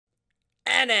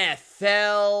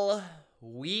NFL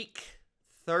Week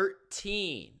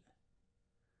 13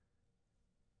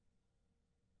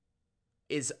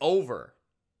 is over.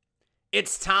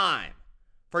 It's time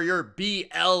for your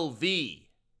BLV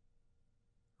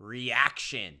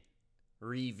reaction,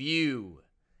 review,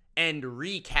 and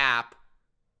recap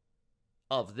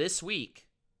of this week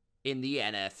in the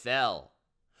NFL.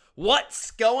 What's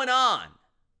going on?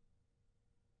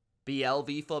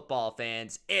 BLV football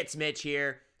fans, it's Mitch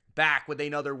here, back with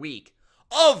another week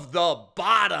of the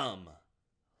bottom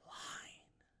line,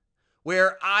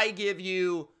 where I give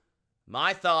you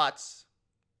my thoughts,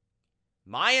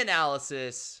 my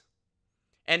analysis,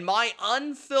 and my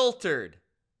unfiltered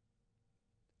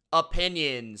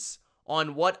opinions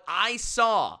on what I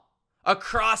saw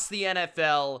across the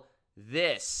NFL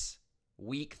this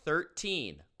week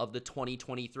 13 of the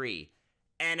 2023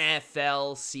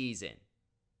 NFL season.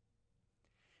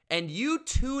 And you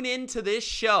tune into this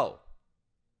show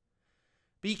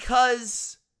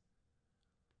because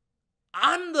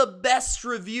I'm the best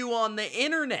review on the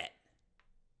internet.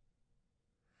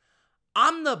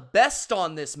 I'm the best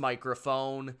on this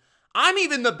microphone. I'm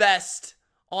even the best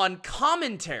on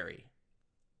commentary.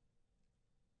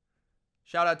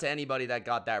 Shout out to anybody that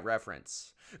got that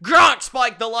reference. Gronk,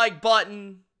 spike the like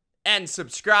button and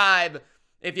subscribe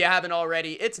if you haven't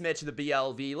already. It's Mitch, the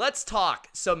BLV. Let's talk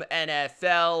some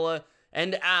NFL.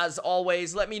 And as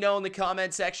always, let me know in the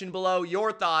comment section below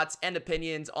your thoughts and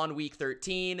opinions on Week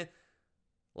 13.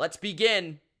 Let's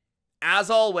begin, as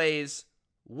always,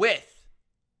 with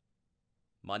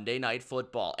Monday Night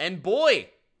Football. And boy,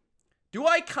 do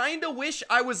I kind of wish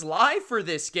I was live for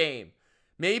this game.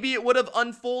 Maybe it would have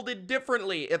unfolded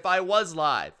differently if I was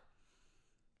live.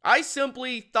 I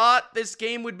simply thought this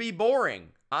game would be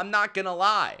boring. I'm not gonna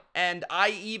lie. And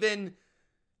I even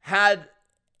had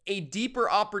a deeper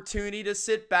opportunity to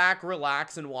sit back,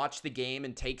 relax, and watch the game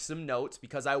and take some notes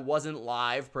because I wasn't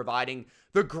live providing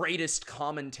the greatest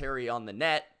commentary on the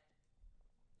net.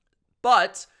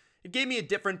 But it gave me a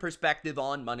different perspective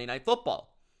on Monday Night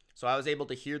Football. So I was able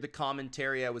to hear the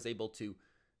commentary. I was able to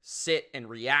sit and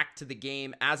react to the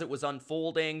game as it was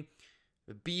unfolding.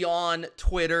 Be on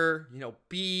Twitter,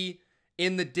 be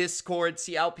in the Discord,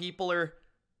 see how people are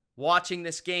watching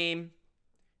this game,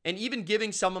 and even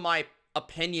giving some of my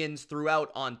opinions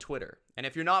throughout on Twitter. And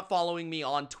if you're not following me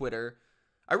on Twitter,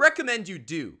 I recommend you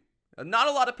do. Not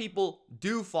a lot of people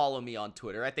do follow me on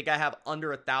Twitter. I think I have under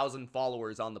 1,000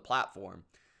 followers on the platform.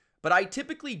 But I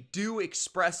typically do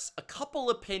express a couple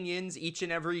opinions each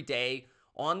and every day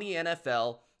on the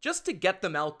NFL just to get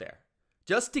them out there.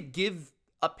 Just to give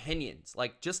opinions.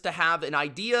 Just to have an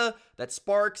idea that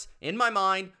sparks in my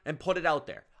mind and put it out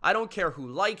there. I don't care who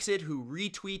likes it, who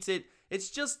retweets it.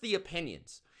 It's just the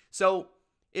opinions. So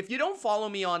if you don't follow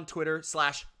me on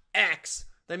Twitter/X,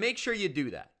 then make sure you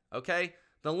do that, okay?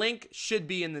 The link should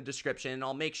be in the description, and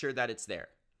I'll make sure that it's there.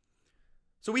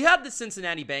 So we had the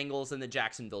Cincinnati Bengals and the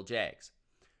Jacksonville Jags.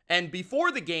 And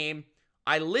before the game,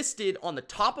 I listed on the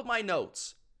top of my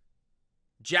notes,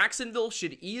 Jacksonville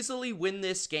should easily win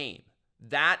this game.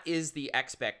 That is the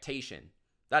expectation.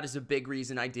 That is a big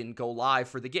reason I didn't go live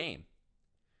for the game.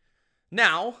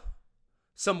 Now,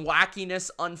 some wackiness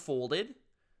unfolded.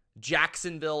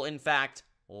 Jacksonville, in fact,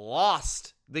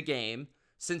 lost the game.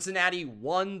 Cincinnati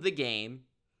won the game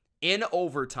in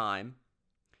overtime.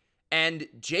 And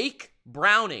Jake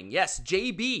Browning, yes,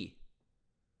 JB,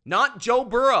 not Joe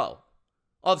Burrow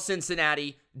of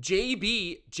Cincinnati,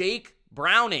 Jake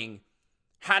Browning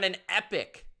had an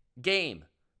epic game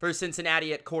for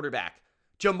Cincinnati at quarterback.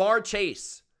 Jamar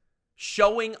Chase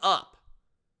showing up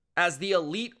as the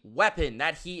elite weapon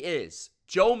that he is.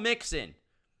 Joe Mixon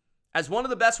as one of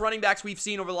the best running backs we've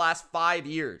seen over the last 5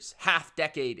 years, half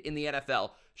decade in the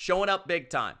NFL, showing up big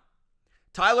time.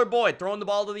 Tyler Boyd throwing the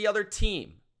ball to the other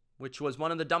team, which was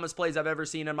one of the dumbest plays I've ever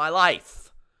seen in my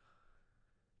life.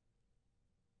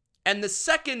 And the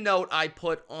second note I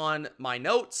put on my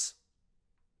notes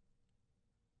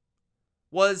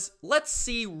was, let's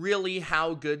see really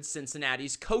how good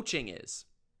Cincinnati's coaching is.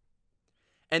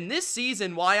 And this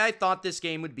season, why I thought this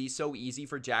game would be so easy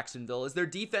for Jacksonville is their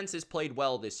defense has played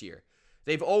well this year.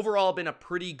 They've overall been a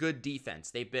pretty good defense.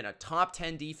 They've been a top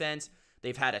 10 defense.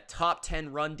 They've had a top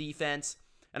 10 run defense.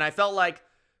 And I felt like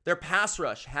their pass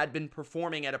rush had been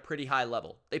performing at a pretty high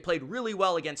level. They played really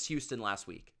well against Houston last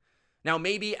week. Now,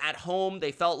 maybe at home,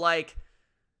 they felt like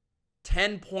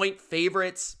 10-point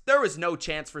favorites. There was no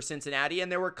chance for Cincinnati,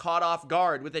 and they were caught off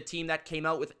guard with a team that came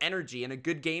out with energy and a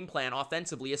good game plan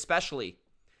offensively, especially.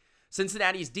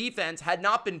 Cincinnati's defense had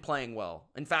not been playing well.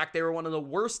 In fact, they were one of the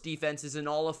worst defenses in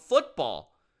all of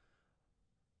football.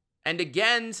 And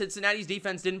again, Cincinnati's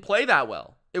defense didn't play that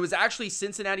well. It was actually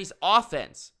Cincinnati's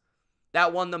offense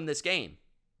that won them this game.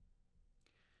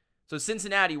 So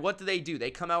Cincinnati, what do?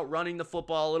 They come out running the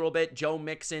football a little bit. Joe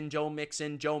Mixon.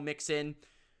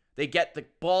 They get the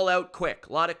ball out quick.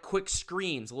 A lot of quick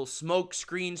screens, little smoke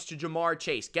screens to Jamar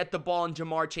Chase. Get the ball in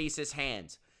Jamar Chase's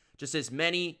hands. Just as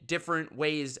many different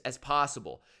ways as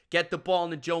possible. Get the ball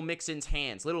into Joe Mixon's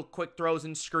hands. Little quick throws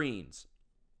and screens.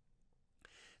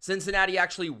 Cincinnati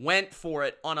actually went for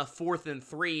it on a 4th and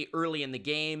 3 early in the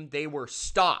game. They were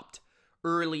stopped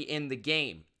early in the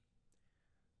game.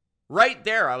 Right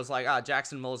there, I was like,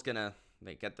 Jacksonville's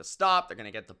they get the stop. They're going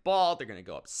to get the ball. They're going to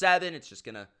go up 7. It's just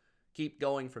going to keep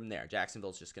going from there.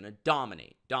 Jacksonville's just going to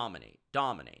dominate.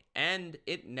 And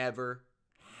it never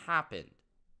happened.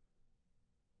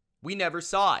 We never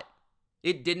saw it.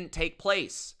 It didn't take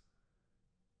place.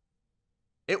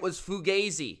 It was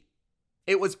fugazi.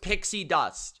 It was pixie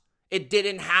dust. It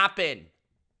didn't happen.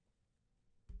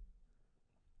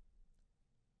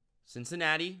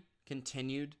 Cincinnati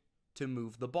continued to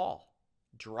move the ball.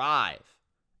 Drive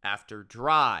after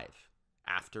drive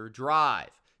after drive.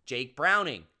 Jake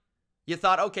Browning. You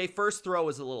thought, okay, first throw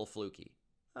was a little fluky.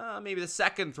 Maybe the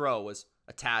second throw was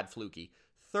a tad fluky.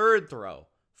 Third throw,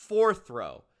 fourth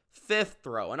throw, fifth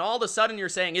throw. And all of a sudden you're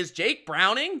saying, is Jake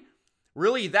Browning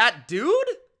really that dude?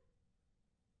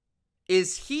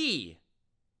 Is he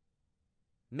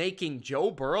making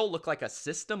Joe Burrow look like a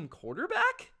system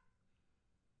quarterback?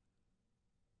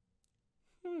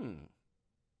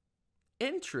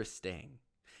 Interesting.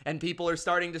 And people are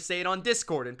starting to say it on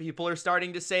Discord, and people are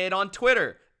starting to say it on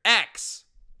Twitter. X.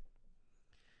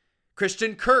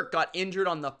 Christian Kirk got injured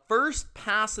on the first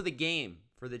pass of the game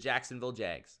for the Jacksonville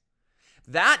Jags.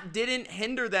 That didn't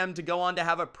hinder them to go on to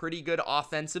have a pretty good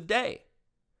offensive day.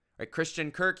 Right,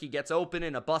 Christian Kirk, he gets open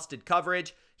in a busted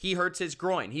coverage. He hurts his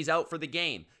groin. He's out for the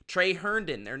game. Trey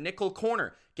Herndon, their nickel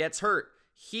corner, gets hurt.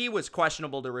 He was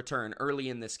questionable to return early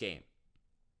in this game.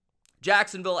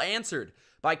 Jacksonville answered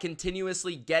by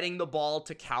continuously getting the ball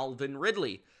to Calvin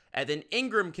Ridley. Evan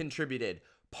Ingram contributed.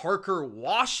 Parker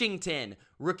Washington,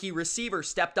 rookie receiver,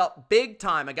 stepped up big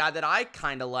time. A guy that I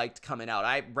kind of liked coming out.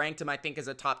 I ranked him, I think, as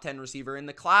a top 10 receiver in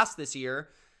the class this year.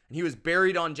 And he was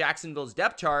buried on Jacksonville's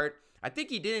depth chart. I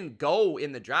think he didn't go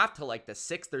in the draft till like the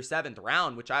 6th or 7th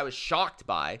round, which I was shocked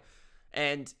by.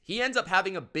 And he ends up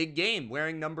having a big game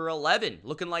wearing number 11,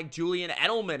 looking like Julian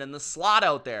Edelman in the slot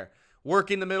out there,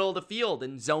 working the middle of the field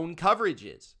in zone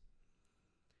coverages.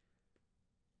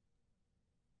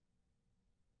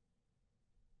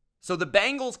 So the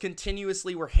Bengals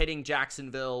continuously were hitting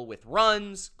Jacksonville with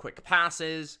runs, quick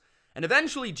passes, and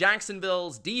eventually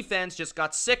Jacksonville's defense just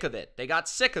got sick of it. They got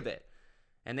sick of it,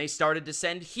 and they started to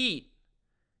send heat.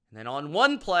 And then on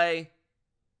one play,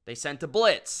 they sent a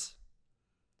blitz.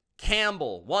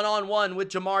 Campbell, one-on-one with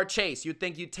Jamar Chase. You'd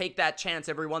think you'd take that chance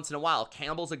every once in a while.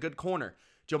 Campbell's a good corner.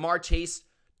 Jamar Chase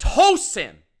toasts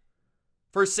him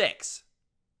for 6.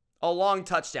 A long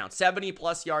touchdown,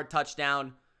 70-plus yard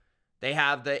touchdown. They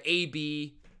have the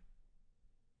AB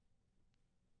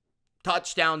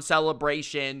touchdown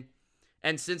celebration.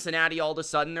 And Cincinnati, all of a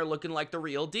sudden, they're looking like the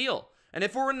real deal. And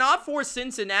if it were not for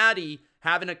Cincinnati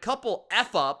having a couple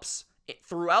F-ups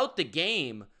throughout the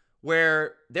game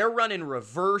where they're running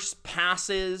reverse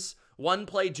passes. One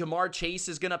play, Jamar Chase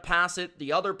is going to pass it.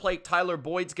 The other play, Tyler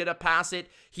Boyd's going to pass it.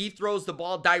 He throws the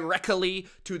ball directly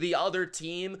to the other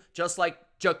team, just like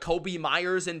Jacoby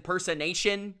Myers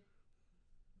impersonation.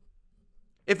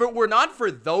 If it were not for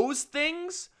those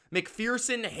things,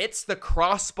 McPherson hits the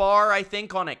crossbar, I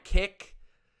think, on a kick.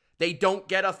 They don't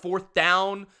get a 4th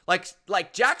down.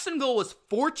 Like Jacksonville was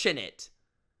fortunate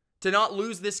to not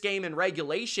lose this game in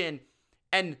regulation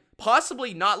and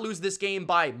possibly not lose this game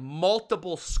by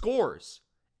multiple scores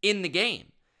in the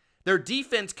game. Their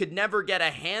defense could never get a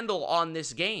handle on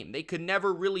this game. They could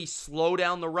never really slow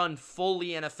down the run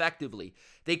fully and effectively.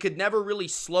 They could never really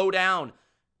slow down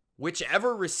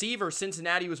whichever receiver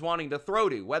Cincinnati was wanting to throw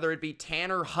to, whether it be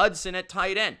Tanner Hudson at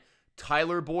tight end,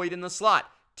 Tyler Boyd in the slot,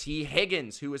 T.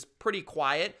 Higgins, who was pretty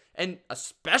quiet, and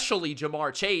especially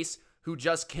Jamar Chase, who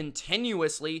just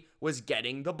continuously was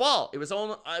getting the ball. It was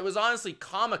honestly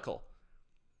comical.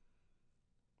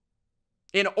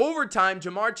 In overtime,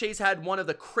 Jamar Chase had one of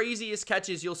the craziest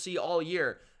catches you'll see all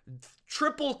year.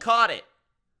 Triple caught it.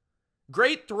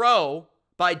 Great throw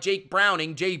by Jake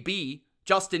Browning, JB,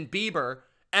 Justin Bieber.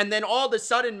 And then all of a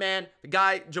sudden, man, the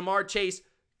guy, Jamar Chase,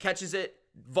 catches it,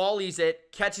 volleys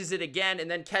it, catches it again,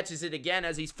 and then catches it again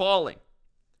as he's falling.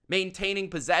 Maintaining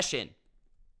possession.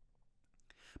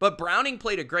 But Browning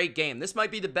played a great game. This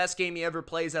might be the best game he ever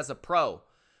plays as a pro.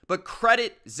 But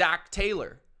credit Zach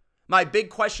Taylor. My big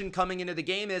question coming into the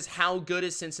game is, how good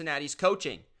is Cincinnati's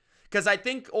coaching? Because I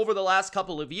think over the last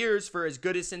couple of years, for as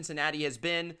good as Cincinnati has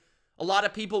been, a lot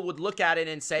of people would look at it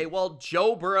and say, well,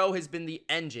 Joe Burrow has been the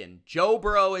engine. Joe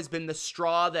Burrow has been the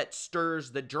straw that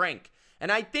stirs the drink. And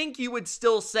I think you would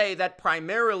still say that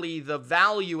primarily the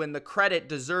value and the credit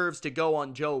deserves to go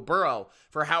on Joe Burrow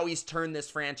for how he's turned this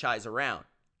franchise around.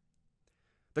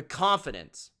 The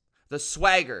confidence, the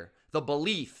swagger, the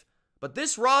belief. But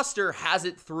this roster has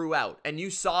it throughout, and you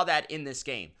saw that in this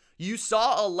game. You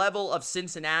saw a level of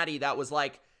Cincinnati that was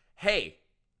like, hey,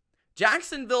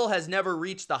 Jacksonville has never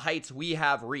reached the heights we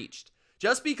have reached.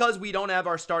 Just because we don't have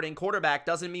our starting quarterback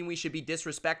doesn't mean we should be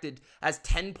disrespected as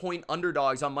 10-point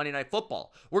underdogs on Monday Night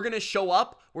Football. We're going to show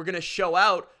up, we're going to show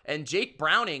out, and Jake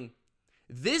Browning,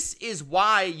 this is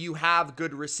why you have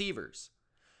good receivers.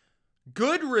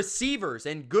 Good receivers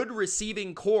and good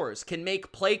receiving cores can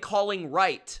make play calling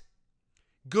right.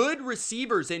 Good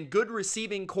receivers and good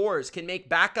receiving cores can make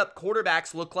backup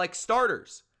quarterbacks look like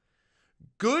starters.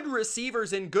 Good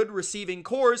receivers and good receiving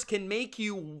cores can make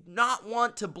you not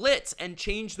want to blitz and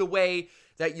change the way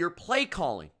that you're play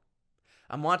calling.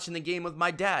 I'm watching the game with my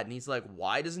dad, and he's like,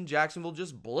 why doesn't Jacksonville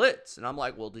just blitz? And I'm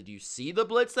like, well, did you see the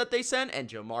blitz that they sent? And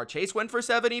Jamar Chase went for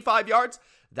 75 yards.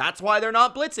 That's why they're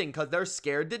not blitzing, because they're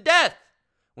scared to death.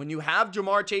 When you have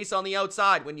Jamar Chase on the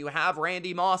outside, when you have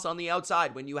Randy Moss on the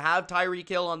outside, when you have Tyreek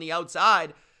Hill on the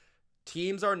outside,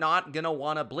 teams are not going to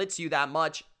want to blitz you that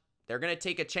much. They're going to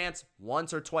take a chance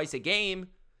once or twice a game.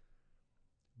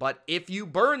 But if you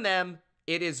burn them,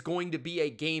 it is going to be a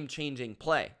game-changing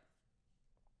play.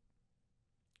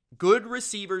 Good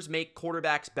receivers make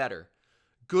quarterbacks better.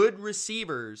 Good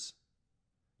receivers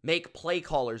make play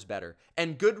callers better.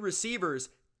 And good receivers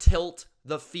tilt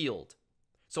the field.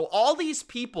 So all these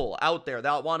people out there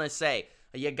that want to say,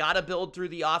 you got to build through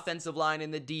the offensive line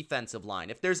and the defensive line.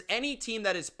 If there's any team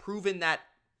that has proven that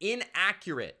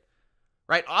inaccurate,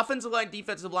 right? Offensive line,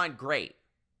 defensive line, great.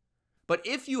 But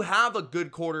if you have a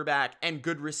good quarterback and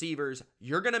good receivers,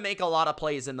 you're going to make a lot of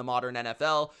plays in the modern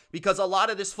NFL because a lot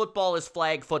of this football is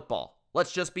flag football.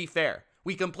 Let's just be fair.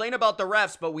 We complain about the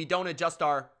refs, but we don't adjust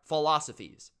our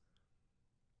philosophies.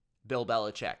 Bill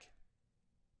Belichick.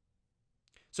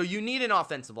 So you need an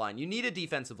offensive line. You need a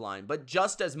defensive line. But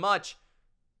just as much,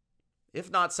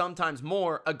 if not sometimes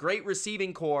more, a great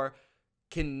receiving core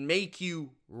can make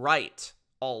you right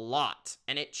a lot.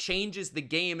 And it changes the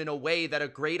game in a way that a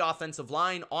great offensive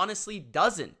line honestly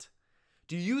doesn't.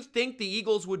 Do you think the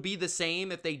Eagles would be the same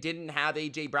if they didn't have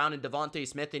A.J. Brown and Devontae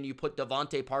Smith and you put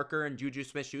Devontae Parker and Juju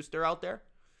Smith-Schuster out there?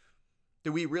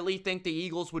 Do we really think the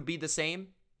Eagles would be the same?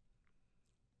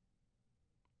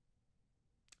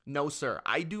 No, sir.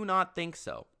 I do not think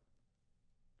so.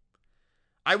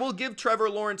 I will give Trevor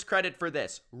Lawrence credit for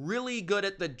this. Really good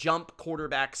at the jump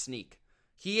quarterback sneak.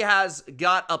 He has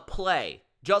got a play,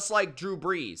 just like Drew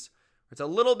Brees. It's a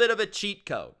little bit of a cheat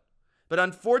code. But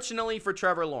unfortunately for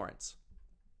Trevor Lawrence,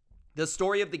 the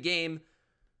story of the game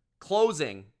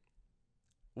closing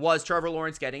was Trevor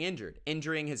Lawrence getting injured,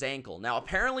 injuring his ankle. Now,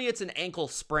 apparently it's an ankle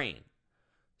sprain.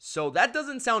 So that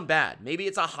doesn't sound bad. Maybe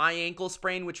it's a high ankle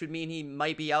sprain, which would mean he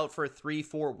might be out for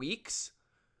 3-4 weeks,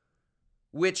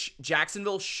 which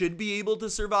Jacksonville should be able to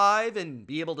survive and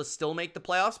be able to still make the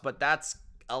playoffs, but that's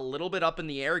a little bit up in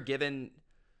the air given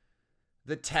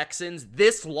the Texans.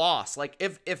 This loss, like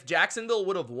if Jacksonville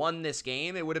would have won this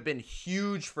game, it would have been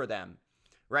huge for them,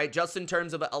 right? Just in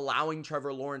terms of allowing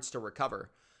Trevor Lawrence to recover.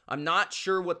 I'm not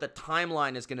sure what the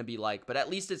timeline is going to be like, but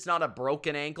at least it's not a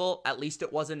broken ankle. At least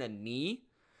it wasn't a knee.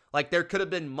 Like, there could have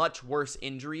been much worse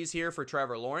injuries here for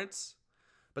Trevor Lawrence.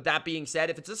 But that being said,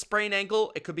 if it's a sprained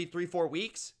ankle, it could be 3-4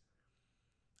 weeks.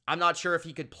 I'm not sure if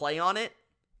he could play on it.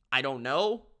 I don't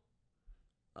know.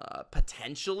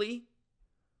 Potentially.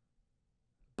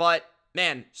 But,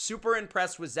 man, super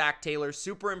impressed with Zach Taylor.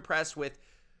 Super impressed with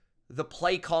the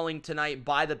play calling tonight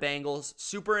by the Bengals.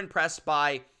 Super impressed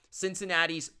by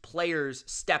Cincinnati's players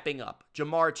stepping up.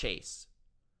 Jamar Chase.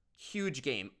 Huge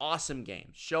game. Awesome game.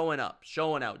 Showing up.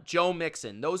 Showing out. Joe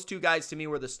Mixon. Those two guys to me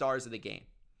were the stars of the game.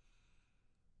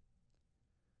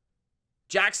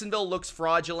 Jacksonville looks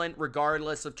fraudulent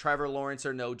regardless of Trevor Lawrence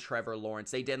or no Trevor Lawrence.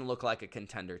 They didn't look like a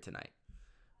contender tonight.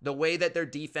 The way that their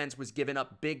defense was giving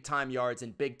up big-time yards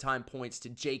and big-time points to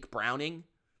Jake Browning,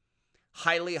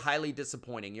 highly, highly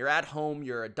disappointing. You're at home.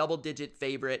 You're a double-digit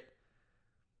favorite.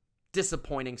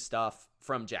 Disappointing stuff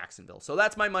from Jacksonville. So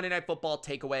that's my Monday Night Football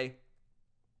takeaway.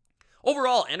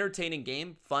 Overall, entertaining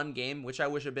game, fun game. Wish I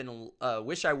would have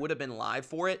been live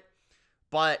for it.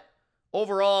 But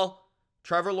overall,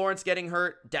 Trevor Lawrence getting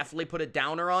hurt definitely put a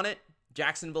downer on it.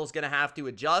 Jacksonville's going to have to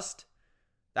adjust.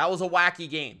 That was a wacky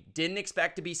game. Didn't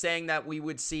expect to be saying that we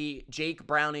would see Jake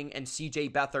Browning and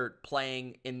CJ Beathard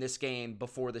playing in this game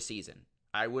before the season.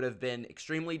 I would have been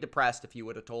extremely depressed if you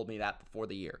would have told me that before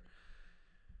the year.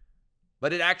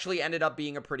 But it actually ended up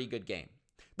being a pretty good game.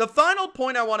 The final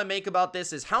point I want to make about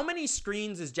this is how many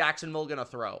screens is Jacksonville going to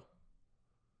throw?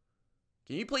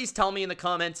 Can you please tell me in the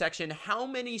comment section, how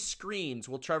many screens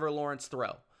will Trevor Lawrence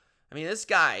throw? I mean, this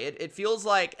guy, it feels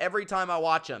like every time I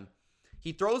watch him,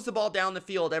 he throws the ball down the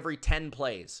field every 10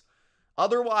 plays.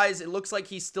 Otherwise, it looks like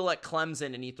he's still at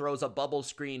Clemson and he throws a bubble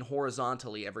screen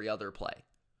horizontally every other play.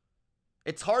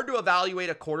 It's hard to evaluate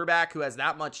a quarterback who has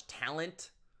that much talent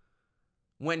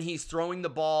when he's throwing the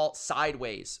ball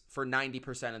sideways for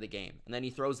 90% of the game. And then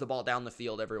he throws the ball down the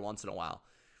field every once in a while.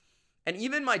 And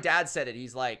even my dad said it.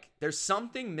 He's like, there's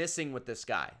something missing with this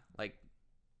guy. Like,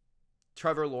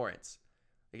 Trevor Lawrence.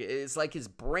 It's like his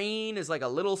brain is like a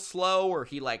little slow, or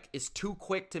he like is too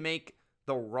quick to make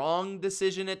the wrong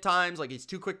decision at times. Like he's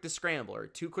too quick to scramble, or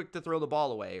too quick to throw the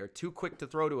ball away, or too quick to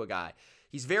throw to a guy.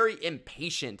 He's very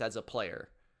impatient as a player.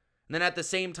 And then at the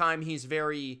same time, he's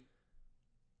very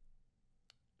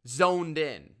zoned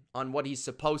in on what he's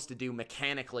supposed to do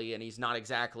mechanically, and he's not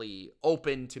exactly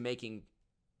open to making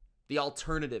the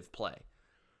alternative play.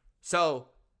 So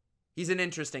he's an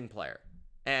interesting player.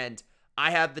 And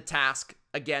I have the task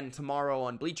again tomorrow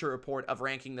on Bleacher Report of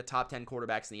ranking the top 10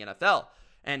 quarterbacks in the NFL.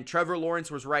 And Trevor Lawrence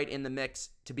was right in the mix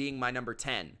to being my number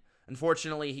 10.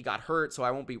 Unfortunately, he got hurt, so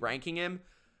I won't be ranking him.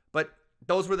 But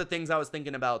those were the things I was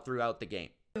thinking about throughout the game.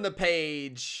 Turn the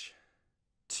page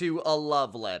to a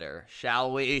love letter,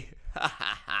 shall we?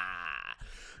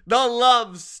 The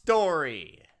love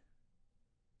story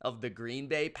of the Green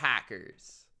Bay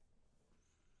Packers.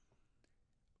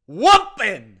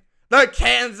 Whooping the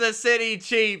Kansas City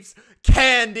Chiefs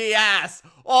candy ass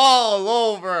all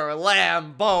over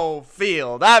Lambeau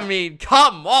Field. I mean,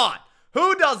 come on.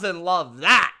 Who doesn't love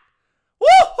that?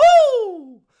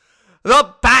 Woohoo!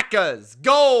 The Packers.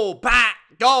 Go, Pack,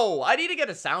 go. I need to get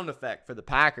a sound effect for the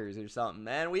Packers or something,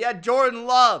 man. We had Jordan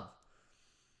Love.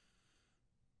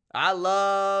 I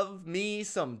love me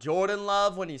some Jordan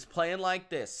Love when he's playing like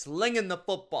this. Slinging the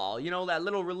football. You know, that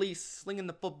little release, slinging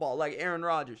the football like Aaron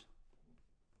Rodgers.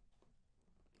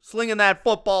 Slinging that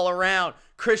football around.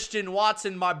 Christian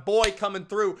Watson, my boy, coming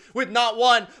through with not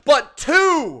one, but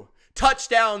 2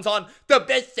 touchdowns on the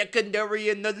best secondary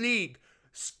in the league.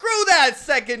 Screw that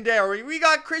secondary. We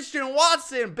got Christian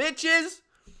Watson, bitches.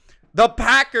 The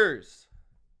Packers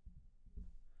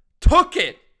took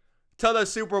it to the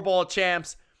Super Bowl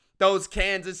champs, those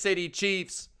Kansas City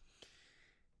Chiefs.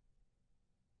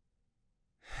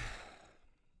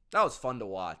 That was fun to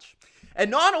watch. And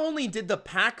not only did the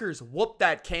Packers whoop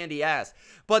that candy ass,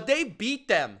 but they beat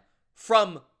them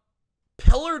from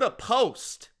pillar to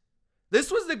post. This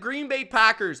was the Green Bay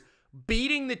Packers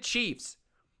beating the Chiefs.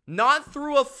 Not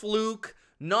through a fluke,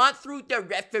 not through the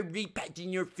referee pass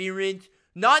interference,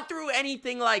 not through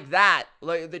anything like that.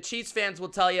 Like the Chiefs fans will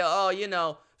tell you, oh, you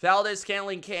know,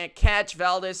 Valdez-Scantling can't catch.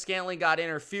 Valdez-Scantling got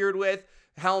interfered with.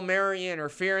 Hail Mary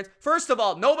interference. First of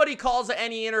all, nobody calls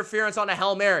any interference on a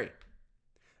Hail Mary.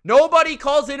 Nobody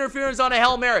calls interference on a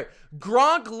Hail Mary.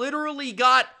 Gronk literally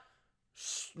got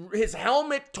his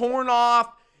helmet torn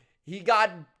off. He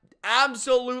got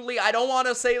absolutely, I don't want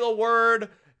to say the word,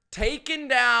 taken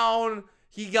down.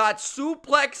 He got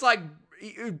suplex like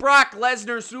Brock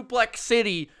Lesnar suplex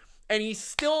city, and he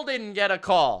still didn't get a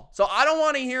call. So I don't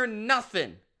want to hear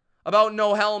nothing about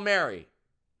no Hail Mary.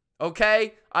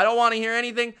 Okay? I don't want to hear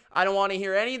anything. I don't want to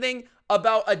hear anything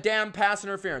about a damn pass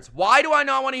interference. Why do I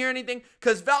not want to hear anything?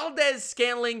 Because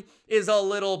Valdez-Scantling is a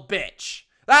little bitch.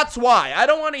 That's why. I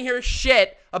don't want to hear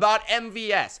shit about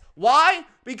MVS. Why?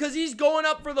 Because he's going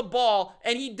up for the ball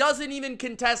and he doesn't even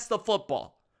contest the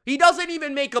football. He doesn't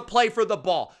even make a play for the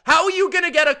ball. How are you going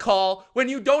to get a call when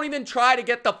you don't even try to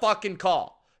get the fucking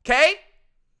call? Okay?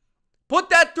 Put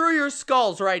that through your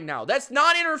skulls right now. That's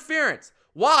not interference.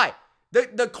 Why?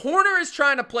 The corner is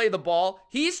trying to play the ball.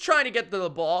 He's trying to get to the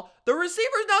ball. The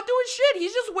receiver's not doing shit.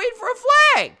 He's just waiting for a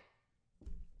flag.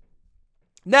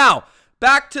 Now,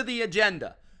 back to the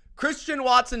agenda. Christian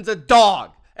Watson's a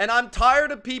dog. And I'm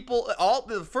tired of people, all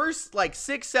the first like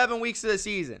 6-7 weeks of the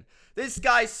season. This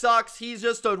guy sucks. He's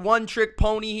just a one-trick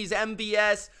pony. He's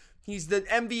MVS. He's the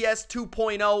MVS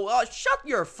 2.0. Oh, shut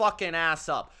your fucking ass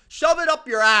up. Shove it up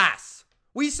your ass.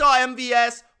 We saw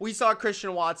MVS. We saw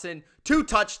Christian Watson. 2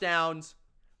 touchdowns.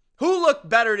 Who looked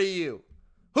better to you?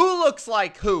 Who looks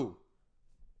like who?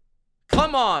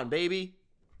 Come on, baby.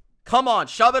 Come on.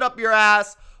 Shove it up your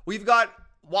ass. We've got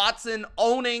Watson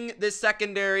owning this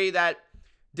secondary that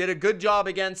did a good job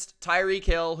against Tyreek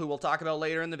Hill, who we'll talk about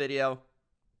later in the video.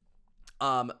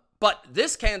 But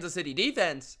this Kansas City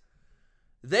defense,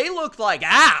 they looked like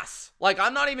ass. Like,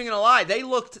 I'm not even going to lie. They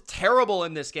looked terrible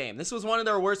in this game. This was one of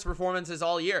their worst performances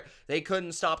all year. They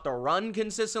couldn't stop the run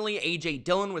consistently. A.J.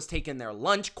 Dillon was taking their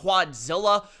lunch.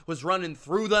 Quadzilla was running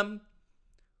through them.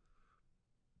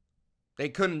 They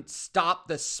couldn't stop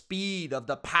the speed of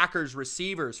the Packers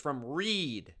receivers from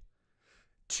Reed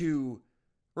to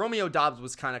Romeo Doubs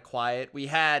was kind of quiet. We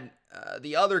had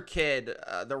the other kid,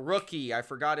 the rookie. I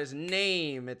forgot his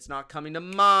name. It's not coming to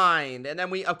mind. And then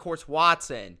we, of course,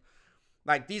 Watson.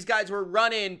 Like, these guys were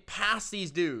running past these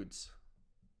dudes.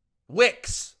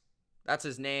 Wicks. That's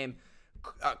his name.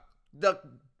 The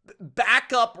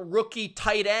backup rookie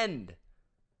tight end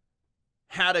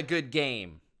had a good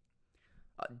game.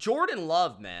 Jordan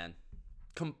Love, man,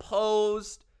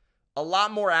 composed, a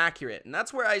lot more accurate. And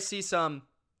that's where I see some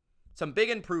big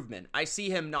improvement. I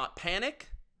see him not panic.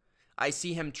 I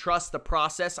see him trust the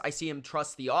process. I see him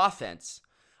trust the offense.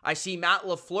 I see Matt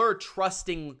LaFleur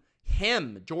trusting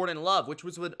him, Jordan Love, which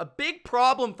was a big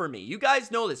problem for me. You guys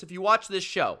know this if you watch this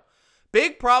show.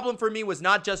 Big problem for me was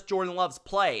not just Jordan Love's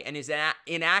play and his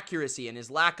inaccuracy and his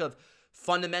lack of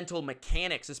fundamental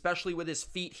mechanics, especially with his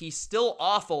feet. He's still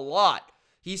off a lot.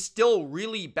 He's still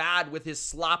really bad with his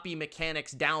sloppy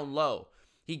mechanics down low.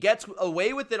 He gets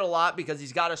away with it a lot because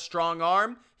he's got a strong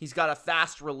arm, he's got a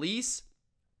fast release,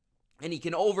 and he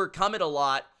can overcome it a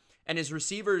lot, and his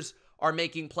receivers are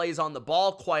making plays on the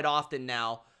ball quite often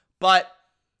now. But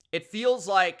it feels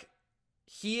like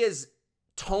he has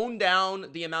toned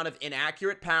down the amount of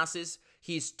inaccurate passes.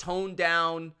 He's toned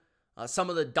down some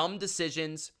of the dumb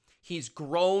decisions. He's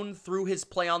grown through his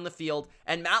play on the field.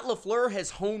 And Matt LaFleur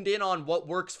has honed in on what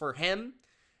works for him.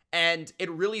 And it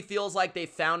really feels like they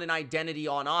found an identity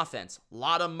on offense. A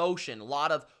lot of motion, a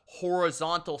lot of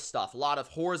horizontal stuff,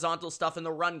 in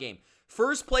the run game.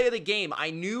 First play of the game,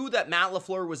 I knew that Matt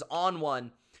LaFleur was on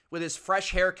one with his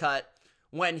fresh haircut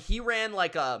when he ran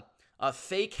like a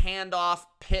fake handoff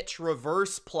pitch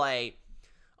reverse play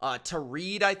to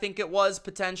Reed, I think it was,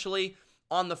 potentially,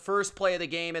 on the first play of the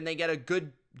game, and they get a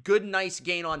good, nice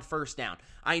gain on first down.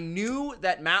 I knew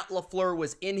that Matt LaFleur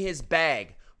was in his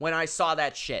bag when I saw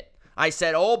that shit. I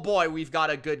said, oh boy, we've got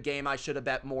a good game. I should have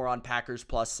bet more on Packers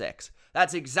 +6.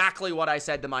 That's exactly what I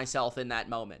said to myself in that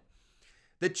moment.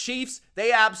 The Chiefs,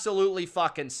 they absolutely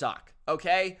fucking suck,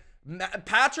 okay?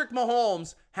 Patrick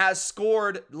Mahomes has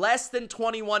scored less than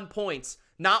 21 points,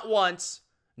 not once,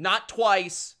 not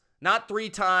twice, not 3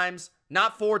 times,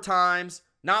 not 4 times,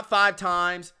 not 5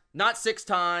 times, not 6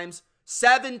 times,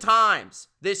 7 times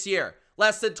this year,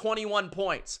 less than 21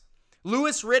 points.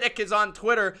 Louis Riddick is on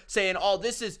Twitter saying, oh,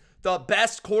 this is the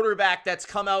best quarterback that's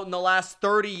come out in the last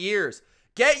 30 years.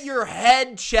 Get your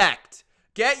head checked.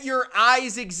 Get your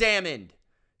eyes examined.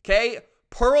 Okay?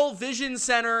 Pearl Vision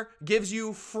Center gives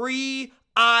you free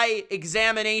eye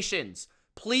examinations.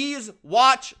 Please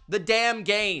watch the damn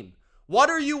game. What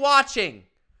are you watching?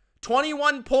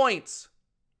 21 points.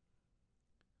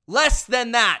 Less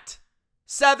than that.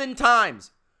 7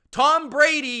 times. Tom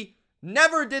Brady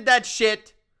never did that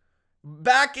shit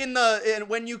back in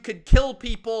when you could kill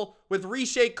people with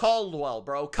Riche Caldwell,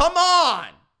 bro. Come on.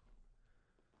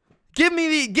 Give me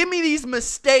these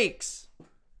mistakes.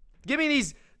 Give me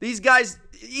these guys.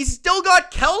 He's still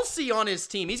got Kelsey on his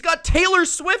team. He's got Taylor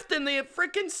Swift in the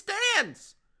freaking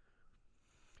stands.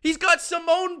 He's got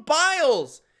Simone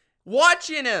Biles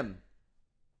watching him.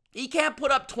 He can't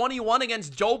put up 21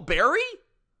 against Joe Barry?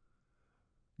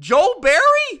 Joe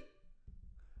Barry?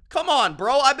 Come on,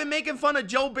 bro. I've been making fun of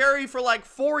Joe Barry for like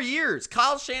 4 years.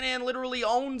 Kyle Shanahan literally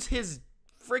owns his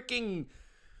freaking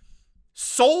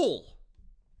soul.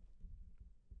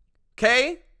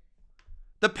 Okay?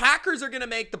 The Packers are going to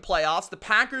make the playoffs. The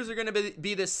Packers are going to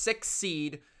be the 6th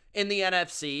seed in the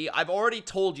NFC. I've already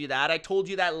told you that. I told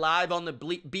you that live on the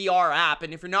BR app.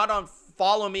 And if you're not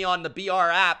follow me on the BR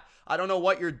app, I don't know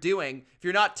what you're doing. If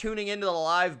you're not tuning into the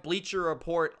live Bleacher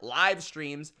Report live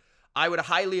streams, I would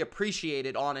highly appreciate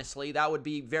it, honestly. That would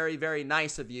be very, very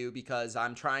nice of you because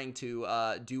I'm trying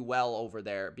to do well over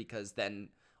there because then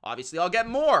obviously I'll get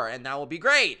more and that will be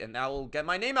great and that will get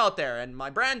my name out there and my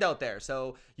brand out there.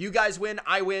 So you guys win,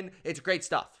 I win. It's great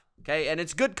stuff, okay? And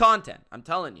it's good content. I'm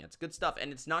telling you, it's good stuff.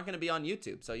 And it's not going to be on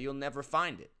YouTube, so you'll never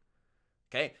find it,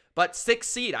 okay? But 6th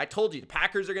seed, I told you, the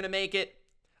Packers are going to make it.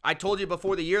 I told you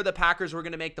before the year the Packers were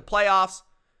going to make the playoffs.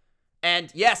 And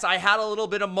yes, I had a little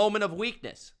bit of moment of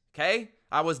weakness. Okay?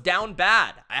 I was down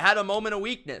bad. I had a moment of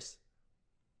weakness.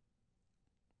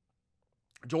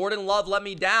 Jordan Love let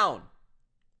me down.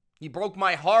 He broke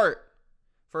my heart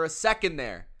for a second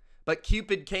there. But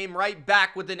Cupid came right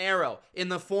back with an arrow in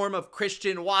the form of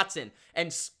Christian Watson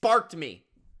and sparked me.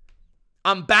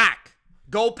 I'm back.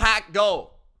 Go Pack,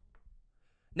 go.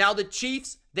 Now the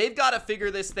Chiefs, they've got to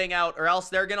figure this thing out or else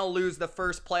they're going to lose the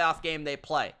first playoff game they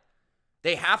play.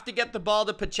 They have to get the ball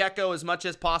to Pacheco as much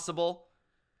as possible.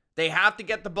 They have to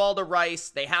get the ball to Rice.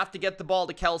 They have to get the ball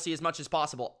to Kelsey as much as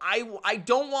possible. I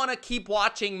don't want to keep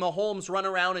watching Mahomes run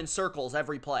around in circles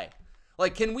every play.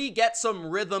 Like, can we get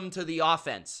some rhythm to the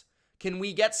offense? Can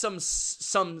we get some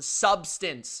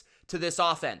substance to this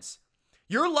offense?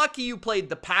 You're lucky you played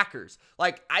the Packers.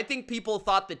 Like, I think people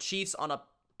thought the Chiefs on a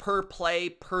per play,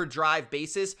 per drive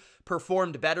basis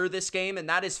performed better this game, and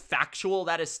that is factual.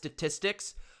 That is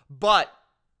statistics. But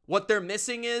what they're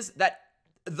missing is that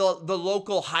the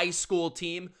local high school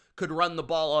team could run the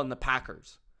ball on the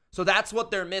Packers. So that's what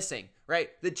they're missing, right?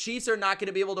 The Chiefs are not going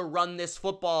to be able to run this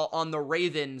football on the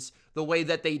Ravens the way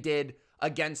that they did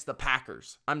against the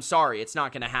Packers. I'm sorry, it's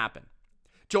not going to happen.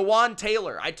 Jawan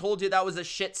Taylor, I told you that was a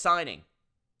shit signing.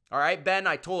 All right, Ben,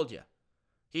 I told you.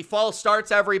 He false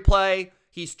starts every play.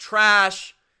 He's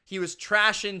trash. He was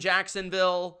trash in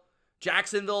Jacksonville.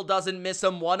 Jacksonville doesn't miss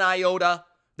him one iota.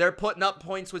 They're putting up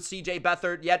points with CJ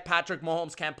Beathard, yet Patrick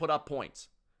Mahomes can't put up points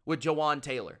with Jawan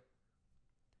Taylor.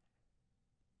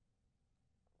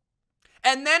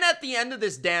 And then at the end of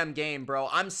this damn game, bro,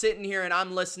 I'm sitting here and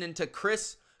I'm listening to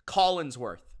Chris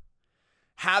Collinsworth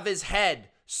have his head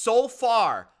so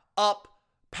far up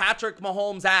Patrick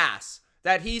Mahomes' ass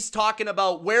that he's talking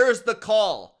about, where's the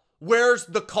call? Where's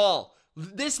the call?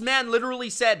 This man literally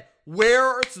said,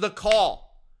 where's the call?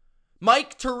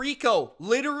 Mike Tirico,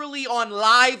 literally on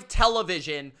live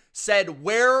television, said,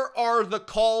 where are the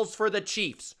calls for the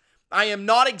Chiefs? I am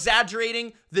not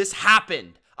exaggerating. This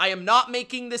happened. I am not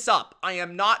making this up. I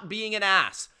am not being an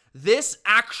ass. This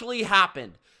actually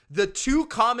happened. The two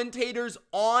commentators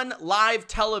on live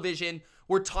television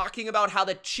were talking about how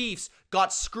the Chiefs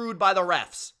got screwed by the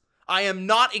refs. I am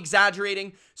not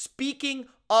exaggerating. Speaking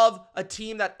of a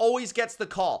team that always gets the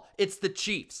call, it's the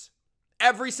Chiefs.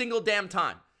 Every single damn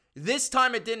time. This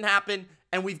time it didn't happen,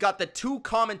 and we've got the two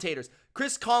commentators,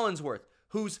 Chris Collinsworth,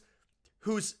 who's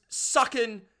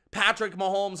sucking Patrick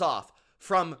Mahomes off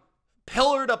from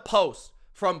pillar to post,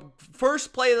 from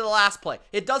first play to the last play.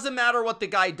 It doesn't matter what the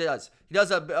guy does. He does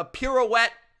a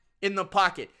pirouette in the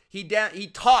pocket. He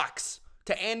talks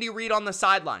to Andy Reid on the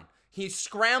sideline. He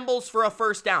scrambles for a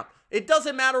first down. It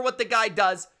doesn't matter what the guy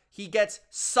does. He gets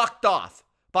sucked off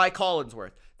by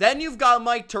Collinsworth. Then you've got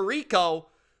Mike Tirico,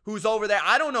 who's over there.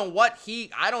 I don't know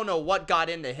what got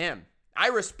into him. I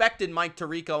respected Mike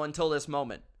Tirico until this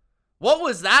moment. What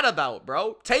was that about,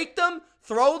 bro? Take them,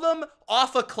 throw them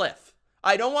off a cliff.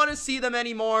 I don't want to see them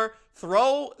anymore.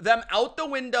 Throw them out the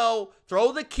window.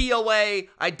 Throw the key away.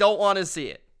 I don't want to see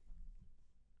it.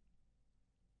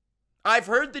 I've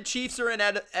heard the Chiefs are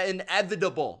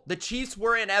inevitable. The Chiefs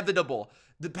were inevitable.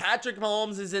 The Patrick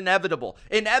Mahomes is inevitable.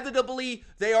 Inevitably,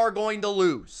 they are going to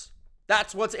lose.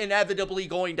 That's what's inevitably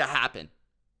going to happen.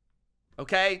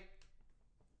 Okay?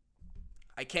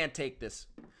 I can't take this.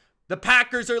 The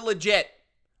Packers are legit.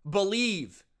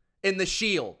 Believe in the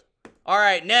shield. All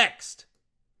right, next.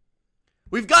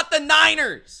 We've got the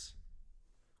Niners.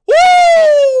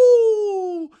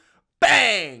 Woo!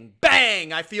 Bang,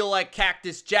 bang. I feel like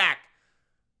Cactus Jack.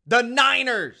 The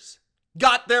Niners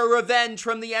got their revenge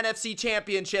from the NFC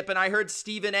Championship, and I heard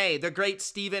Stephen A., the great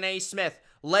Stephen A. Smith,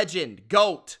 legend,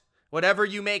 GOAT, whatever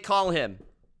you may call him,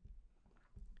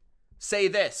 say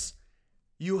this.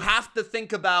 You have to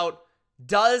think about,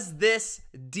 does this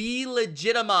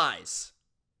delegitimize?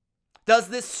 Does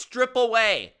this strip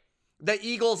away the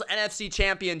Eagles' NFC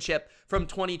Championship from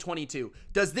 2022?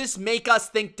 Does this make us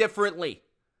think differently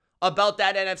about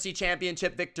that NFC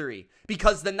Championship victory?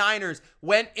 Because the Niners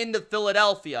went into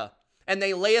Philadelphia and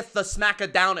they layeth the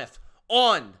smack-a-downeth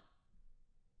on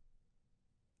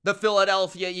the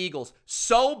Philadelphia Eagles.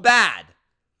 So bad.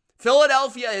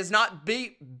 Philadelphia has not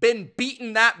been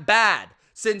beaten that bad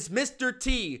since Mr.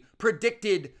 T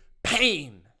predicted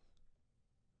pain.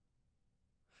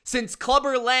 Since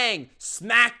Clubber Lang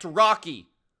smacked Rocky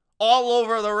all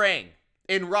over the ring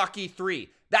in Rocky 3.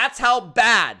 That's how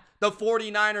bad the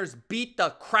 49ers beat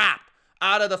the crap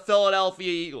out of the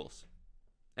Philadelphia Eagles.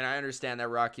 And I understand that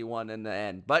Rocky won in the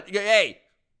end. But hey,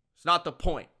 it's not the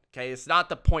point. Okay, it's not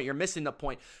the point. You're missing the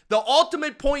point. The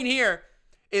ultimate point here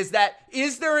is that,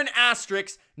 is there an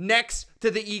asterisk next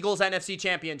to the Eagles NFC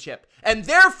Championship? And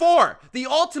therefore, the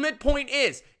ultimate point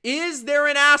is there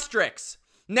an asterisk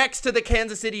next to the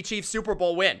Kansas City Chiefs Super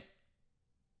Bowl win?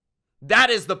 That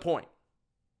is the point.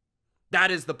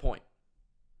 That is the point.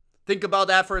 Think about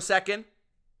that for a second.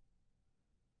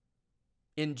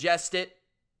 Ingest it.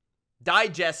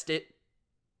 Digest it.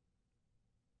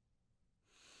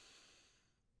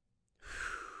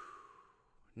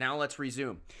 Now let's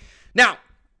resume. Now,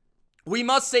 we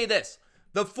must say this.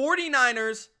 The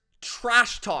 49ers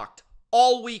trash talked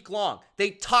all week long.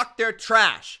 They talked their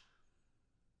trash.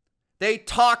 They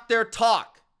talked their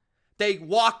talk. They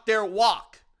walked their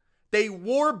walk. They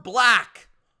wore black.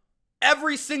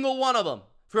 Every single one of them.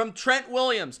 From Trent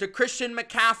Williams to Christian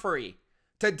McCaffrey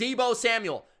to Deebo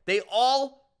Samuel. They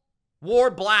all wore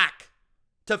black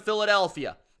to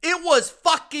Philadelphia. It was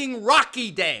fucking Rocky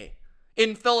Day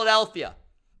in Philadelphia.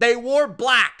 They wore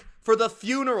black for the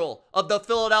funeral of the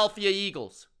Philadelphia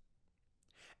Eagles.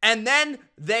 And then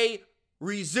they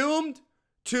resumed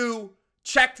to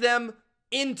check them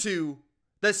into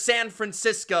the San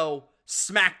Francisco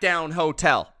SmackDown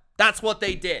Hotel. That's what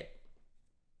they did.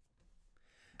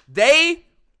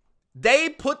 They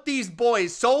put these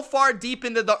boys so far deep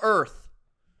into the earth.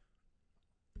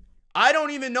 I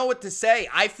don't even know what to say.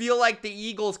 I feel like the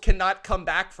Eagles cannot come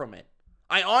back from it.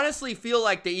 I honestly feel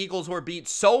like the Eagles were beat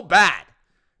so bad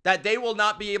that they will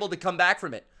not be able to come back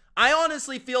from it. I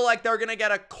honestly feel like they're going to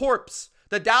get a corpse.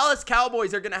 The Dallas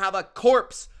Cowboys are going to have a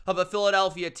corpse of a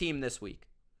Philadelphia team this week.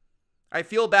 I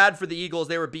feel bad for the Eagles.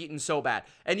 They were beaten so bad.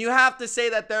 And you have to say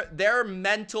that their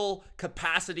mental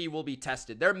capacity will be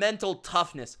tested. Their mental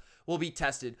toughness will be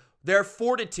tested. Their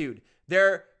fortitude,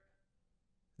 their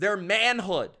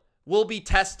manhood will be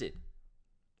tested.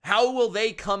 How will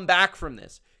they come back from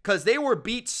this? Because they were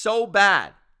beat so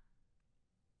bad.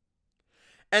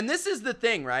 And this is the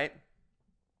thing, right?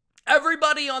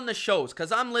 Everybody on the shows,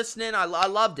 because I'm listening, I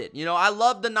loved it. You know, I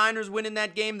loved the Niners winning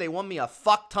that game. They won me a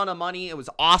fuck ton of money. It was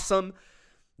awesome.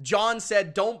 John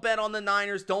said, don't bet on the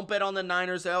Niners. Don't bet on the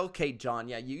Niners. Okay, John,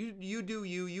 yeah, you do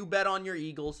you. You bet on your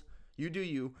Eagles. You do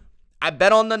you. I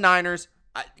bet on the Niners.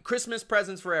 Christmas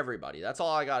presents for everybody. That's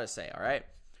all I got to say, all right?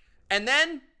 And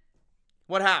then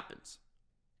what happens?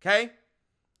 Okay?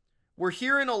 We're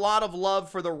hearing a lot of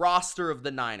love for the roster of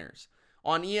the Niners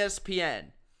on ESPN,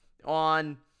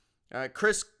 on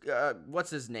what's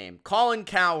his name? Colin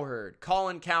Cowherd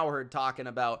talking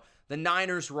about the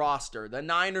Niners roster, the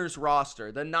Niners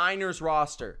roster, the Niners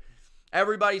roster.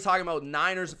 Everybody talking about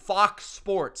Niners, Fox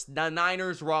Sports, the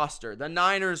Niners roster, the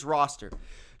Niners roster.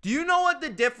 Do you know what the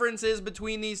difference is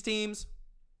between these teams?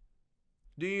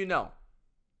 Do you know?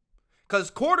 Because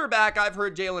quarterback, I've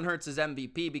heard Jalen Hurts is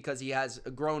MVP because he has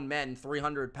grown men,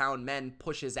 300-pound men,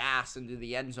 push his ass into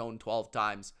the end zone 12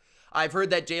 times. I've heard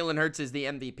that Jalen Hurts is the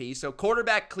MVP, so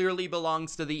quarterback clearly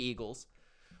belongs to the Eagles.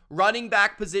 Running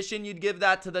back position, you'd give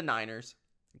that to the Niners.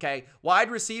 Okay, wide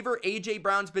receiver, A.J.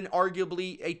 Brown's been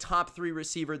arguably a top 3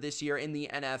 receiver this year in the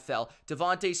NFL.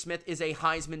 Devontae Smith is a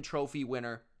Heisman Trophy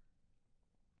winner.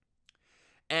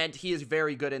 And he is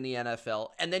very good in the NFL.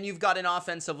 And then you've got an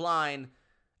offensive line.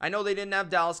 I know they didn't have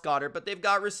Dallas Goedert, but they've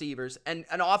got receivers. And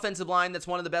an offensive line that's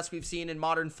one of the best we've seen in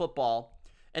modern football.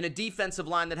 And a defensive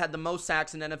line that had the most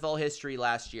sacks in NFL history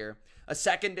last year. A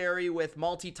secondary with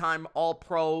multi-time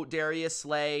All-Pro Darius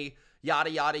Slay, yada,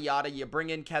 yada, yada. You bring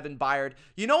in Kevin Byard.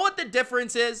 You know what the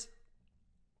difference is?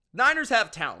 Niners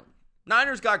have talent.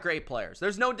 Niners got great players.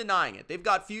 There's no denying it. They've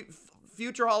got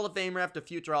future Hall of Famer after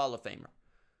future Hall of Famer.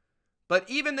 But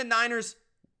even the Niners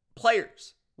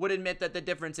players would admit that the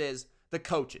difference is the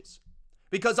coaches.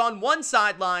 Because on one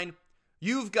sideline,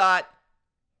 you've got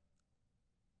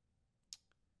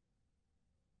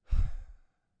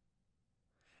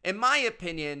in my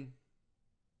opinion,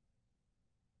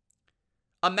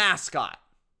 a mascot.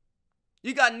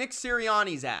 You got Nick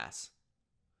Sirianni's ass.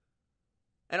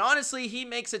 And honestly, he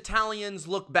makes Italians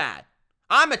look bad.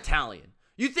 I'm Italian.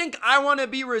 You think I want to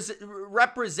be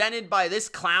represented by this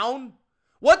clown?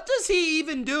 What does he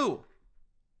even do?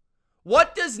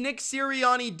 What does Nick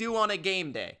Sirianni do on a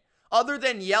game day? Other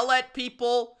than yell at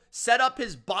people, set up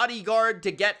his bodyguard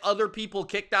to get other people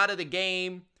kicked out of the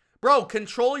game. Bro,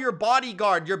 control your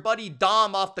bodyguard, your buddy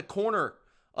Dom off the corner.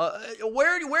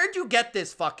 Where'd you get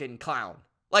this fucking clown?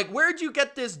 Like, where'd you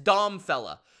get this Dom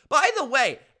fella? By the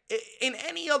way, in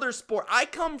any other sport, I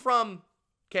come from,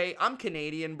 okay, I'm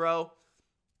Canadian, bro.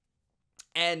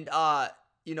 And,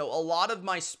 you know, a lot of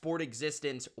my sport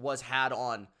existence was had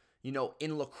on, you know,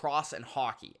 in lacrosse and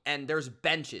hockey. And there's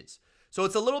benches. So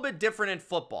it's a little bit different in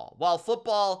football. While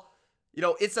football, you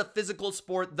know, it's a physical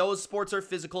sport. Those sports are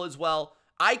physical as well.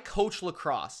 I coach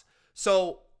lacrosse.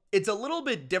 So it's a little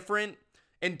bit different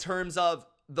in terms of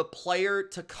the player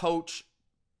to coach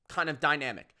kind of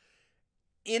dynamic.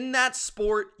 In that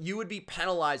sport, you would be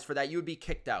penalized for that. You would be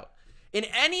kicked out. In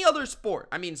any other sport,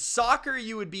 I mean, soccer,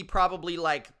 you would be probably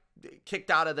like kicked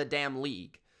out of the damn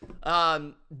league.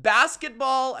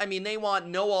 Basketball, I mean, they want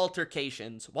no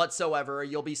altercations whatsoever.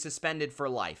 You'll be suspended for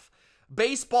life.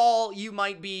 Baseball, you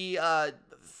might be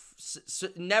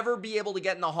never be able to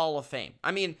get in the Hall of Fame.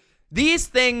 I mean, these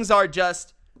things are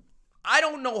just, I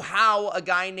don't know how a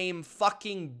guy named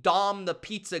fucking Dom the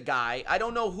pizza guy, I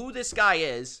don't know who this guy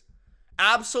is,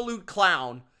 absolute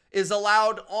clown, is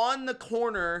allowed on the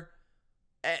corner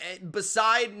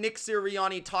beside Nick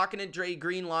Sirianni talking to Dre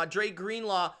Greenlaw. Dre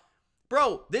Greenlaw,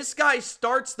 bro, this guy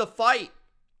starts the fight.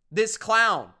 This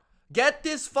clown. Get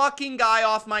this fucking guy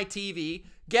off my TV.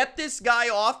 Get this guy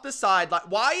off the sideline.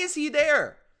 Why is he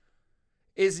there?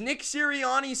 Is Nick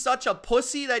Sirianni such a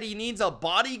pussy that he needs a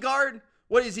bodyguard?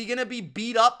 What, is he going to be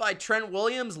beat up by Trent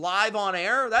Williams live on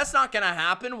air? That's not going to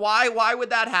happen. Why would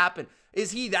that happen?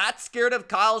 Is he that scared of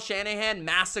Kyle Shanahan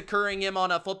massacring him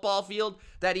on a football field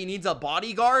that he needs a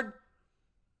bodyguard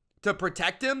to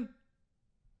protect him?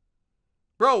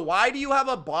 Bro, why do you have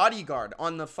a bodyguard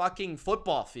on the fucking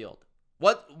football field?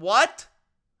 What?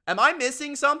 Am I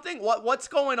missing something? What's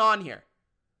going on here?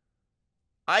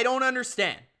 I don't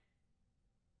understand.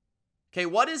 Okay,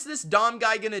 what is this Dom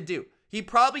guy gonna do? He'd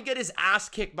probably get his ass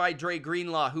kicked by Dre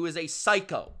Greenlaw, who is a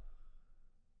psycho.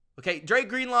 Okay, Dre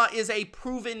Greenlaw is a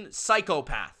proven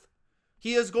psychopath.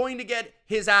 He is going to get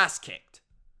his ass kicked.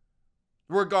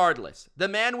 Regardless. The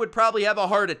man would probably have a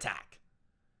heart attack.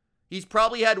 He's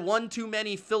probably had one too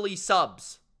many Philly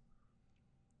subs.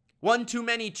 One too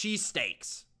many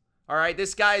cheesesteaks. All right,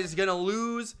 this guy is going to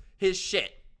lose his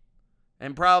shit.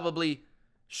 And probably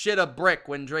shit a brick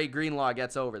when Dre Greenlaw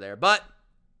gets over there. But,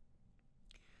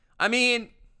 I mean,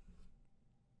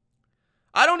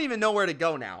 I don't even know where to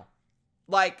go now.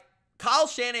 Like, Kyle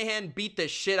Shanahan beat the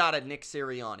shit out of Nick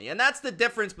Sirianni. And that's the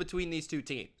difference between these two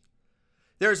teams.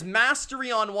 There's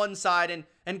mastery on one side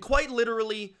and quite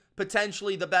literally,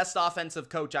 potentially the best offensive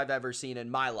coach I've ever seen in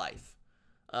my life,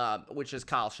 which is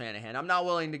Kyle Shanahan. I'm not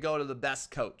willing to go to the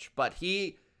best coach, but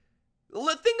think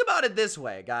about it this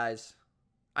way, guys.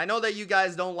 I know that you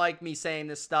guys don't like me saying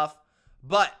this stuff,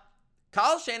 but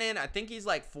Kyle Shanahan, I think he's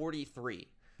like 43.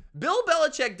 Bill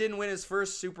Belichick didn't win his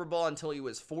first Super Bowl until he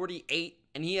was 48,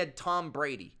 and he had Tom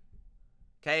Brady.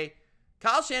 Okay?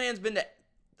 Kyle Shanahan's been to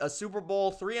a Super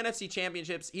Bowl, 3 NFC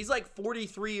championships. He's like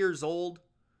 43 years old.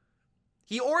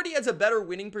 He already has a better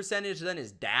winning percentage than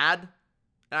his dad.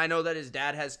 And I know that his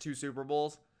dad has 2 Super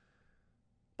Bowls.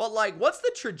 But, like, what's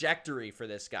the trajectory for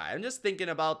this guy? I'm just thinking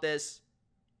about this.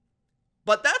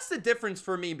 But that's the difference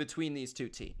for me between these two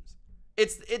teams.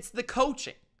 It's the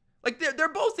coaching. Like, they're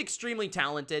both extremely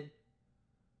talented.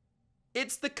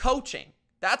 It's the coaching.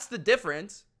 That's the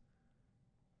difference.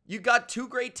 You got 2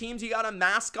 great teams. You got a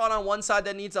mascot on one side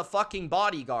that needs a fucking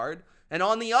bodyguard. And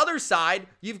on the other side,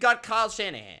 you've got Kyle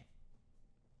Shanahan.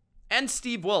 And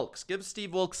Steve Wilkes. Give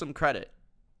Steve Wilkes some credit.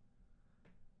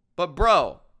 But,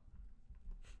 bro,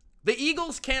 the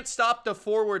Eagles can't stop the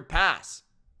forward pass.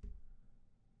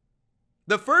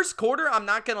 The first quarter, I'm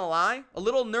not going to lie, a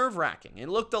little nerve-wracking. It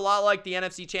looked a lot like the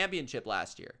NFC Championship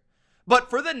last year. But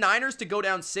for the Niners to go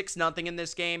down 6-0 in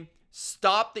this game,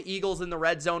 stop the Eagles in the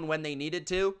red zone when they needed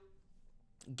to,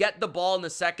 get the ball in the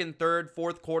second, third,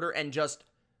 fourth quarter, and just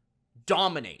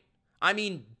dominate. I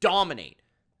mean, dominate.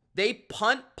 They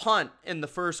punt in the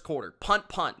first quarter.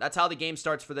 Punt. That's how the game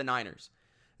starts for the Niners.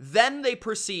 Then they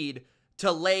proceed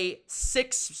to lay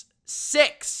six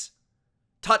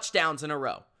touchdowns in a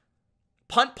row.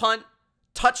 Punt,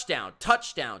 touchdown.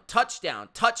 That's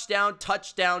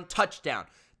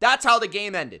how the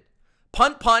game ended.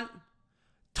 Punt,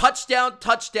 touchdown.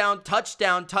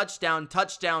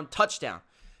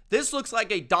 This looks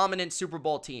like a dominant Super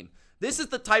Bowl team. This is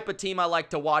the type of team I like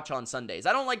to watch on Sundays.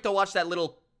 I don't like to watch that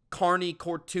little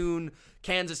cartoon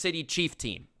Kansas City Chief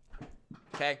team.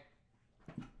 Okay?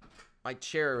 My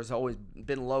chair has always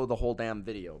been low the whole damn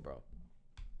video, bro.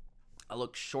 I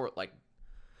look short like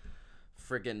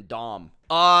friggin' Dom.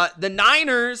 The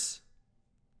Niners,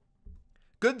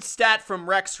 good stat from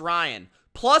Rex Ryan,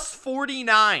 plus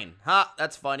 49.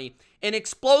 That's funny. An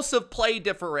explosive play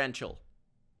differential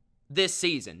this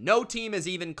season. No team is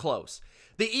even close.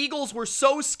 The Eagles were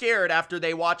so scared after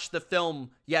they watched the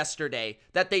film yesterday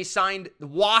that they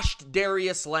washed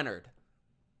Darius Leonard.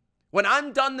 When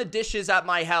I'm done the dishes at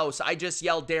my house, I just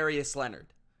yell Darius Leonard.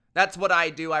 That's what I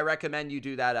do. I recommend you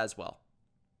do that as well.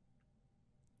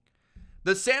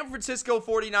 The San Francisco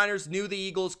 49ers knew the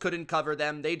Eagles couldn't cover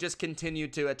them. They just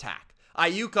continued to attack.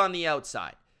 Ayuk on the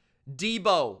outside.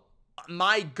 Debo,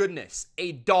 my goodness,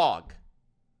 a dog.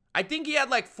 I think he had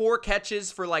like 4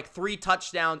 catches for like 3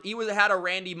 touchdowns. He had a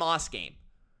Randy Moss game.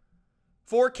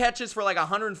 4 catches for like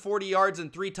 140 yards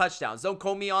and 3 touchdowns. Don't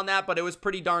quote me on that, but it was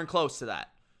pretty darn close to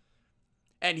that.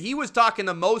 And he was talking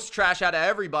the most trash out of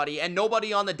everybody, and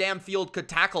nobody on the damn field could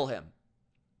tackle him.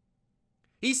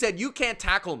 He said, "You can't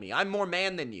tackle me. I'm more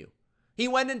man than you." He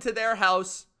went into their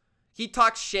house, He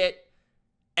talked shit,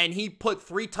 and he put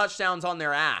 3 touchdowns on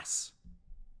their ass.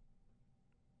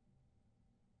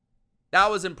 That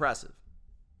was impressive.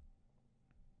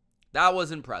 That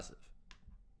was impressive.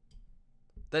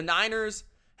 The Niners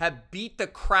have beat the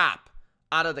crap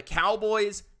out of the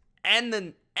Cowboys and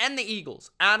the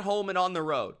Eagles at home and on the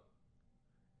road.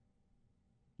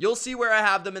 You'll see where I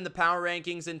have them in the power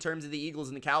rankings in terms of the Eagles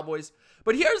and the Cowboys.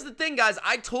 But here's the thing, guys.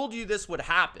 I told you this would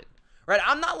happen, right?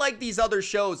 I'm not like these other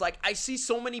shows. Like, I see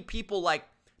so many people, like,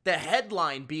 the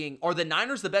headline being, are the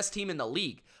Niners the best team in the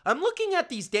league? I'm looking at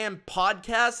these damn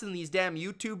podcasts and these damn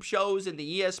YouTube shows and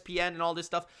the ESPN and all this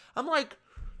stuff. I'm like,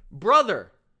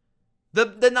 brother,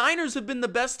 the Niners have been the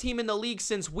best team in the league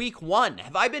since week 1.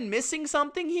 Have I been missing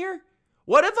something here?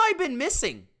 What have I been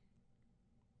missing?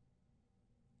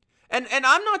 And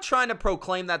I'm not trying to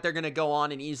proclaim that they're going to go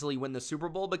on and easily win the Super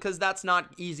Bowl, because that's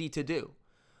not easy to do.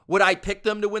 Would I pick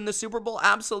them to win the Super Bowl?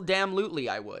 Absolutely,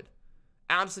 I would.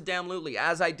 Absolutely,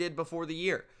 as I did before the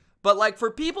year. But, like,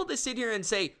 for people to sit here and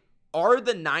say, are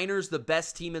the Niners the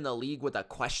best team in the league with a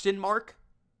question mark?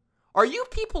 Are you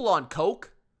people on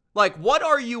coke? Like, what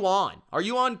are you on? Are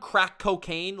you on crack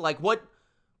cocaine? Like, what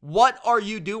are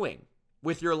you doing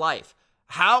with your life?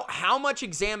 How much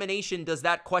examination does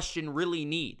that question really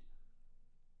need?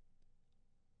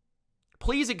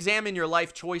 Please examine your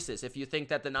life choices if you think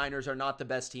that the Niners are not the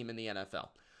best team in the NFL.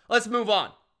 Let's move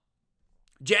on.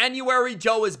 January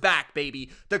Joe is back, baby.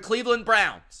 The Cleveland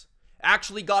Browns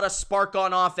actually got a spark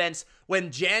on offense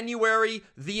when January,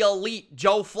 the elite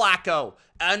Joe Flacco,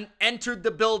 entered the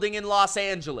building in Los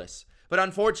Angeles. But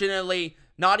unfortunately,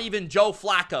 not even Joe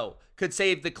Flacco could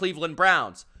save the Cleveland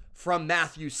Browns from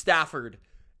Matthew Stafford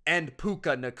and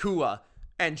Puka Nacua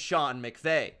and Sean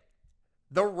McVay.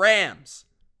 The Rams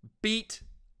beat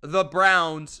the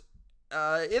Browns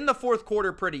in the fourth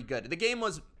quarter pretty good. The game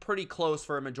was pretty close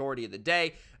for a majority of the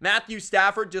day. Matthew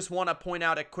Stafford, just want to point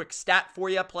out a quick stat for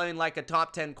you, playing like a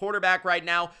top 10 quarterback right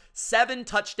now. 7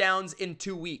 touchdowns in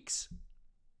 2 weeks.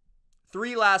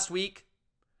 3 last week,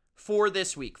 4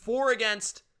 this week. 4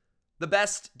 against the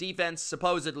best defense,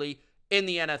 supposedly, in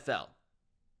the NFL.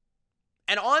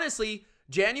 And honestly,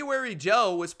 January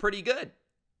Joe was pretty good.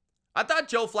 I thought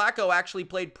Joe Flacco actually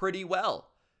played pretty well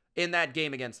in that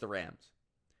game against the Rams.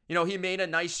 You know, he made a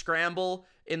nice scramble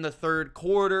in the third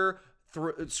quarter,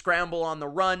 scramble on the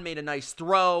run, made a nice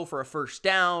throw for a first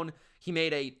down. He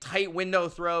made a tight window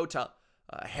throw to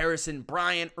Harrison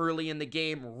Bryant early in the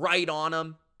game, right on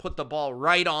him, put the ball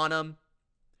right on him.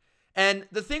 And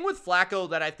the thing with Flacco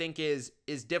that I think is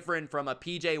different from a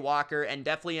PJ Walker and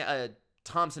definitely a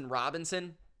Thompson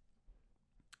Robinson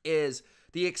is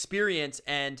the experience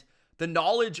and the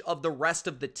knowledge of the rest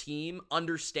of the team,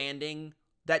 understanding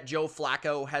that Joe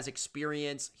Flacco has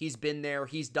experience. He's been there.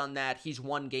 He's done that. He's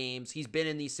won games. He's been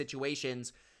in these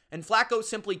situations. And Flacco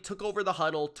simply took over the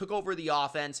huddle, took over the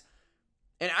offense,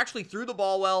 and actually threw the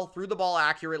ball well, threw the ball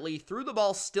accurately, threw the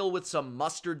ball still with some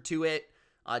mustard to it.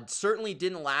 Certainly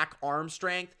didn't lack arm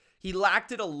strength. He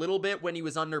lacked it a little bit when he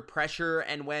was under pressure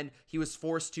and when he was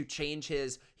forced to change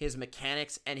his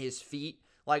mechanics and his feet.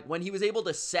 Like, when he was able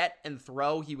to set and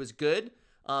throw, he was good.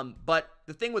 But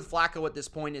the thing with Flacco at this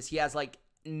point is he has, like,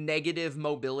 negative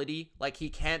mobility. Like, he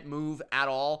can't move at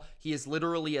all. He is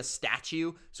literally a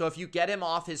statue. So if you get him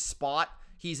off his spot,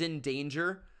 he's in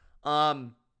danger. But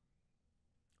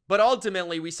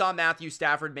ultimately, we saw Matthew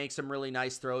Stafford make some really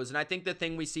nice throws. And I think the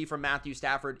thing we see from Matthew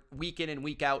Stafford week in and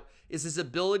week out is his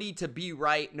ability to be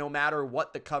right no matter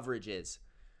what the coverage is.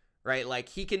 Right? Like,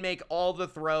 he can make all the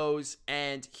throws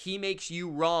and he makes you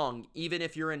wrong even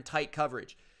if you're in tight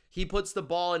coverage. He puts the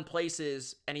ball in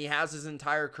places, and he has his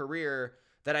entire career,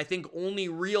 that I think only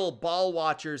real ball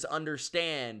watchers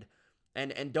understand,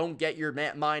 and don't get your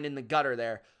mind in the gutter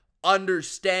there,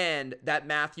 understand that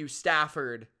Matthew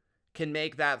Stafford can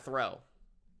make that throw.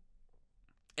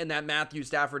 And that Matthew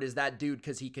Stafford is that dude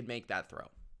because he can make that throw.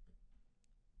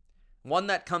 One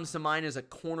that comes to mind is a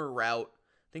corner route.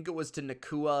 I think it was to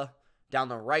Nacua down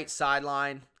the right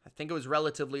sideline. I think it was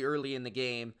relatively early in the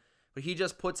game. But he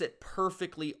just puts it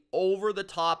perfectly over the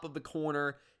top of the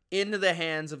corner into the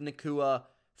hands of Nacua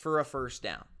for a first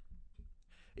down.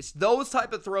 It's those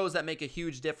type of throws that make a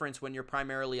huge difference when you're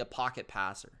primarily a pocket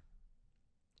passer.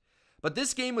 But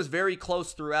this game was very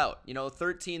close throughout. You know,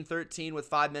 13-13 with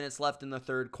 5 minutes left in the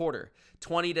third quarter.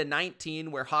 20-19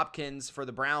 where Hopkins for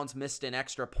the Browns missed an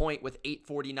extra point with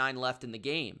 8:49 left in the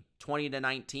game.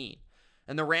 20-19.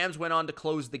 And the Rams went on to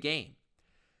close the game.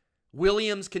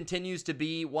 Williams continues to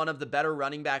be one of the better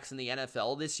running backs in the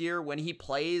NFL this year. When he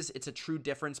plays, it's a true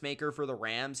difference maker for the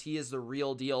Rams. He is the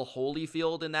real deal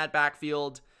Holyfield in that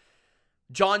backfield.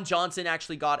 John Johnson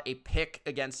actually got a pick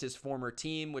against his former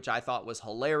team, which I thought was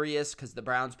hilarious because the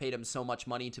Browns paid him so much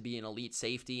money to be an elite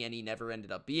safety, and he never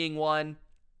ended up being one.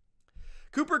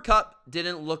 Cooper Kupp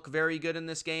didn't look very good in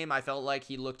this game. I felt like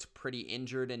he looked pretty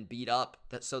injured and beat up,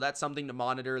 so that's something to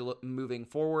monitor moving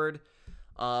forward.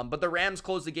 But the Rams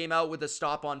closed the game out with a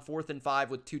stop on 4th and 5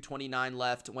 with 2:29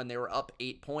 left when they were up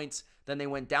 8 points. Then they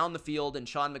went down the field, and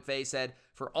Sean McVay said,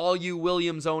 for all you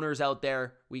Williams owners out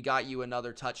there, we got you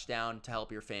another touchdown to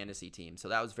help your fantasy team. So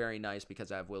that was very nice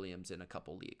because I have Williams in a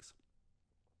couple leagues.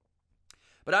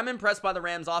 But I'm impressed by the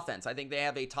Rams offense. I think they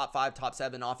have a top 5, top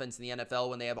 7 offense in the NFL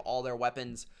when they have all their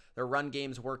weapons. Their run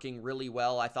game's working really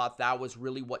well. I thought that was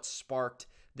really what sparked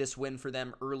this win for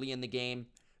them early in the game.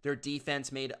 Their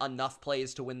defense made enough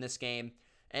plays to win this game.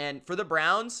 And for the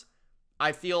Browns,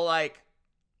 I feel like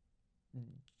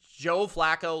Joe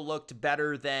Flacco looked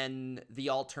better than the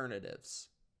alternatives.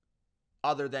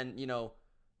 Other than,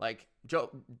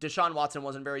 Deshaun Watson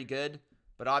wasn't very good,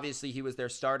 but obviously he was their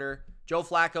starter. Joe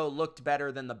Flacco looked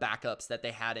better than the backups that they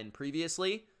had in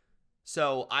previously.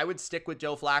 So I would stick with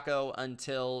Joe Flacco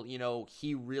until,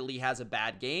 he really has a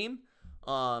bad game.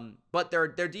 But their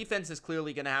defense is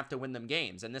clearly going to have to win them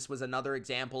games. And this was another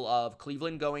example of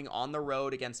Cleveland going on the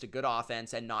road against a good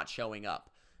offense and not showing up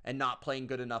and not playing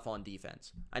good enough on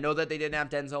defense. I know that they didn't have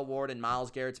Denzel Ward and Myles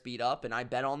Garrett's beat up, and I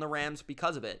bet on the Rams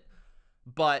because of it.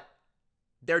 But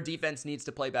their defense needs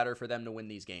to play better for them to win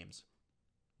these games.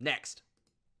 Next,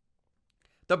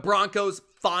 the Broncos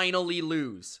finally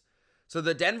lose. So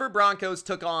the Denver Broncos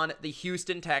took on the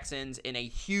Houston Texans in a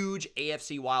huge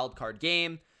AFC wildcard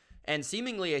game, and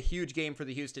seemingly a huge game for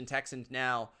the Houston Texans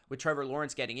now, with Trevor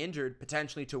Lawrence getting injured,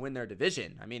 potentially to win their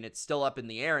division. I mean, it's still up in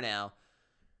the air now.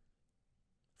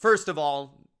 First of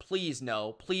all, please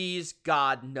no. Please,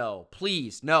 God, no.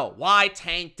 Please, no. Why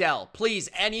Tank Dell? Please,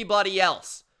 anybody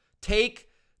else. Take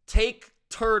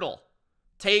Turtle.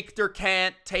 Take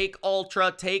Durkant. Take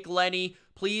Ultra. Take Lenny.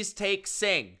 Please take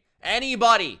Singh.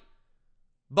 Anybody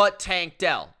but Tank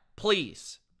Dell.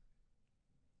 Please.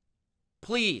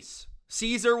 Please.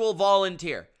 Caesar will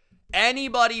volunteer.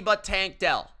 Anybody but Tank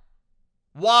Dell.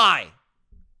 Why?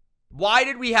 Why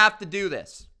did we have to do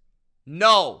this?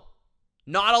 No.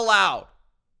 Not allowed.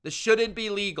 This shouldn't be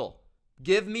legal.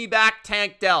 Give me back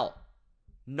Tank Dell.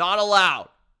 Not allowed.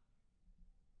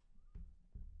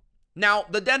 Now,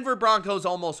 the Denver Broncos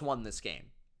almost won this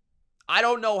game. I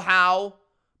don't know how,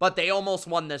 but they almost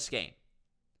won this game.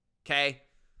 Okay?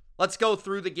 Let's go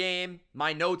through the game.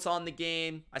 My notes on the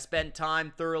game. I spent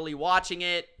time thoroughly watching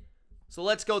it. So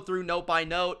let's go through note by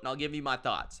note, and I'll give you my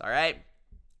thoughts, all right?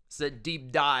 It's a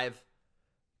deep dive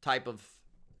type of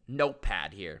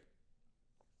notepad here.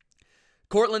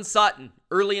 Courtland Sutton,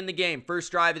 early in the game,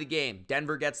 first drive of the game.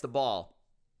 Denver gets the ball.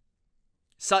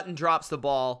 Sutton drops the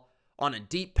ball on a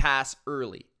deep pass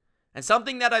early. And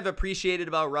something that I've appreciated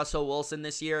about Russell Wilson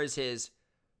this year is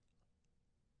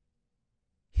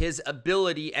his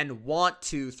ability and want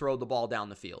to throw the ball down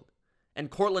the field. And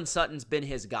Courtland Sutton's been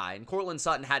his guy. And Courtland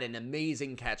Sutton had an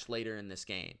amazing catch later in this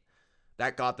game.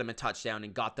 That got them a touchdown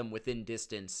and got them within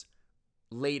distance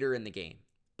later in the game.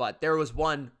 But there was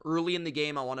one early in the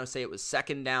game, I want to say it was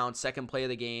second down, second play of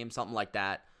the game, something like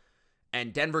that.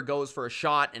 And Denver goes for a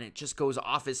shot, and it just goes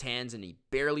off his hands, and he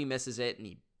barely misses it.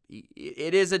 And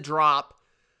it is a drop.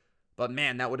 But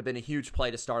man, that would have been a huge play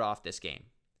to start off this game.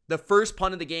 The first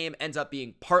punt of the game ends up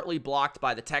being partly blocked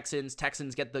by the Texans.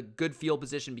 Texans get the good field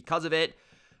position because of it.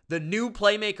 The new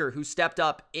playmaker who stepped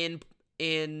up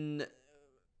in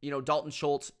Dalton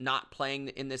Schultz not playing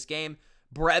in this game,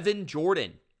 Brevin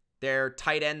Jordan, their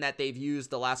tight end that they've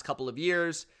used the last couple of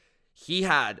years, he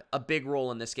had a big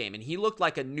role in this game, and he looked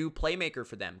like a new playmaker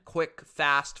for them. Quick,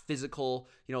 fast, physical,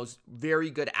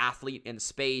 very good athlete in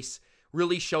space.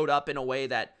 Really showed up in a way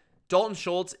that Dalton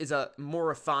Schultz is a more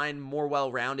refined, more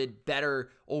well-rounded, better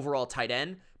overall tight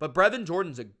end, but Brevin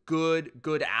Jordan's a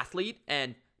good athlete,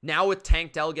 and now with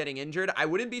Tank Dell getting injured, I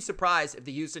wouldn't be surprised if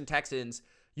the Houston Texans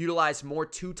utilized more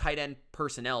two tight end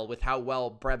personnel with how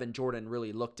well Brevin Jordan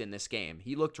really looked in this game.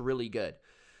 He looked really good.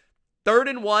 3rd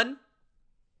and 1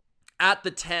 at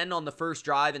the 10 on the first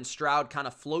drive, and Stroud kind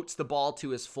of floats the ball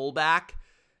to his fullback,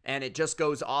 and it just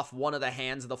goes off one of the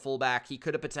hands of the fullback. He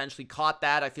could have potentially caught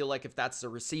that. I feel like if that's a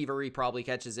receiver, he probably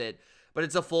catches it, but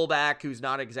it's a fullback who's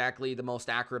not exactly the most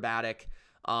acrobatic.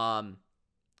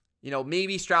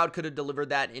 Maybe Stroud could have delivered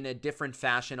that in a different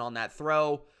fashion on that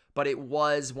throw, but it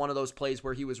was one of those plays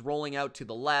where he was rolling out to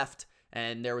the left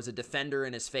and there was a defender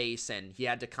in his face and he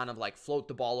had to kind of like float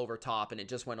the ball over top, and it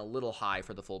just went a little high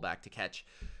for the fullback to catch.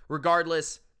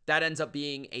 Regardless, that ends up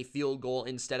being a field goal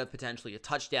instead of potentially a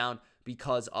touchdown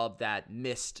because of that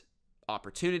missed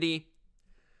opportunity.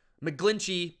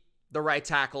 McGlinchey, the right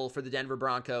tackle for the Denver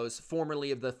Broncos,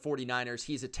 formerly of the 49ers,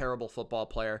 he's a terrible football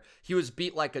player. He was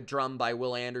beat like a drum by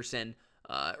Will Anderson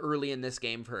early in this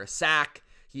game for a sack.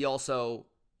 He also,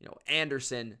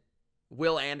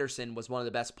 Will Anderson was one of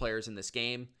the best players in this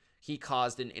game. He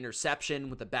caused an interception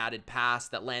with a batted pass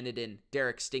that landed in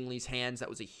Derek Stingley's hands. That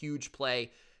was a huge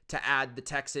play to add the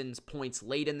Texans points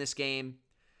late in this game.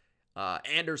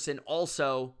 Anderson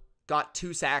also got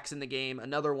 2 sacks in the game,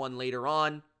 another one later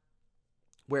on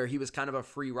where he was kind of a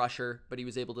free rusher, but he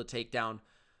was able to take down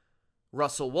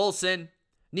Russell Wilson.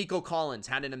 Nico Collins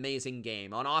had an amazing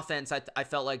game. On offense, I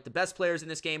felt like the best players in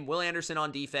this game, Will Anderson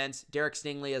on defense, Derek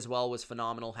Stingley as well was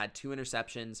phenomenal, had 2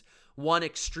 interceptions, one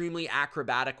extremely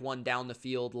acrobatic one down the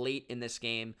field late in this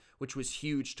game, which was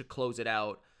huge to close it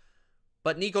out.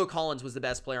 But Nico Collins was the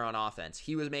best player on offense.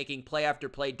 He was making play after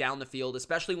play down the field,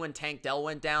 especially when Tank Dell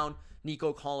went down.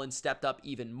 Nico Collins stepped up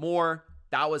even more.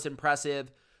 That was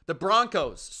impressive. The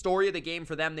Broncos, story of the game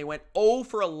for them, they went 0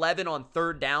 for 11 on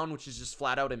 3rd down, which is just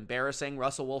flat out embarrassing.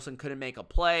 Russell Wilson couldn't make a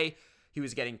play. He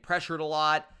was getting pressured a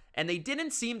lot, and they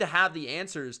didn't seem to have the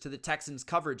answers to the Texans'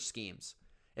 coverage schemes.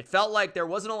 It felt like there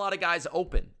wasn't a lot of guys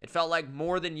open. It felt like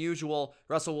more than usual,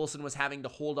 Russell Wilson was having to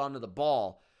hold on to the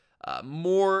ball.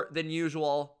 More than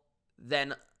usual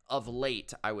than of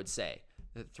late, I would say,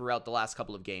 throughout the last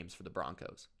couple of games for the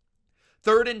Broncos.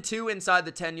 3rd and 2 inside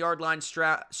the 10-yard line.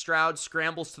 Stroud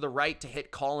scrambles to the right to hit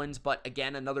Collins, but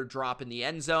again, another drop in the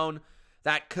end zone.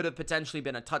 That could have potentially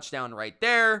been a touchdown right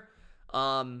there.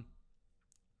 I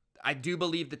do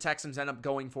believe the Texans end up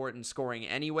going for it and scoring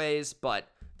anyways, but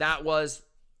that was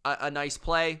a nice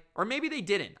play. Or maybe they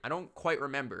didn't. I don't quite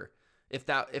remember if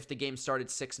the game started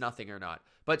 6-0 or not.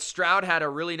 But Stroud had a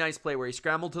really nice play where he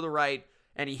scrambled to the right,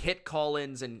 and he hit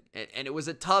Collins, and it was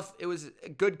a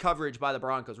good coverage by the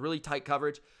Broncos, really tight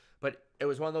coverage, but it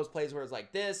was one of those plays where it was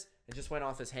like this, it just went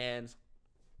off his hands.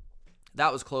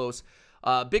 That was close.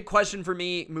 Big question for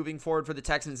me moving forward for the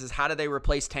Texans is how do they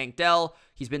replace Tank Dell?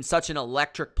 He's been such an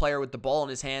electric player with the ball in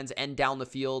his hands and down the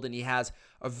field, and he has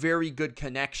a very good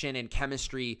connection and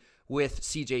chemistry with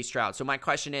CJ Stroud. So my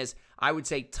question is, I would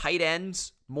say tight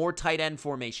ends, more tight end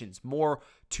formations, more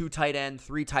 2 tight end,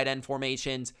 3 tight end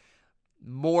formations,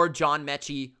 more John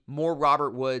Mechie, more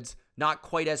Robert Woods, not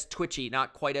quite as twitchy,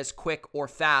 not quite as quick or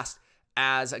fast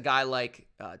as a guy like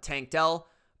Tank Dell.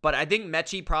 But I think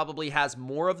Mechie probably has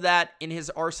more of that in his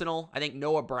arsenal. I think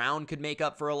Noah Brown could make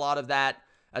up for a lot of that,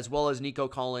 as well as Nico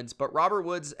Collins. But Robert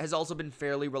Woods has also been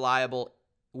fairly reliable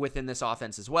within this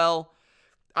offense as well.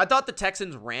 I thought the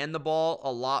Texans ran the ball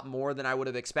a lot more than I would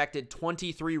have expected.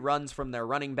 23 runs from their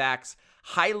running backs.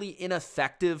 Highly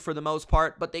ineffective for the most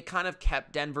part, but they kind of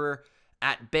kept Denver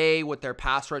at bay with their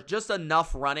pass rush. Just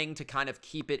enough running to kind of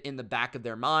keep it in the back of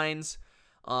their minds.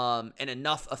 And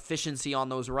enough efficiency on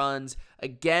those runs.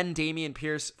 Again, Dameon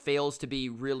Pierce fails to be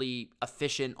really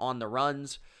efficient on the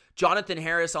runs. Jonathan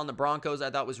Harris on the Broncos I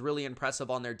thought was really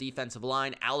impressive on their defensive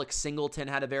line. Alex Singleton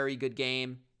had a very good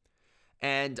game.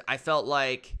 And I felt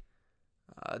like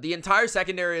the entire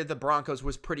secondary of the Broncos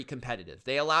was pretty competitive.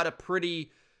 They allowed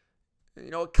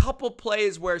a couple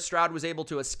plays where Stroud was able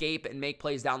to escape and make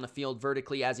plays down the field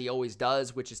vertically as he always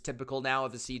does, which is typical now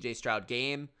of a CJ Stroud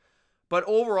game. But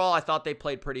overall, I thought they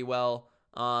played pretty well.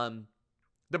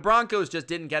 The Broncos just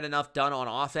didn't get enough done on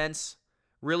offense,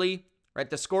 really. Right?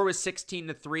 The score was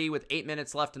 16-3 with 8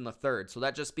 minutes left in the third, so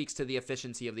that just speaks to the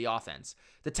efficiency of the offense.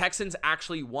 The Texans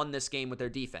actually won this game with their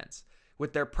defense,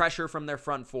 with their pressure from their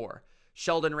front four.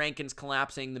 Sheldon Rankins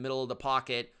collapsing the middle of the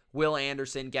pocket, Will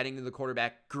Anderson getting to the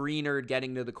quarterback, Greenard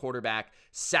getting to the quarterback,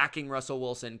 sacking Russell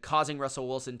Wilson, causing Russell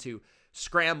Wilson to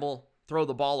scramble, throw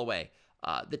the ball away.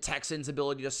 The Texans'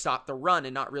 ability to stop the run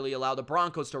and not really allow the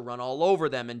Broncos to run all over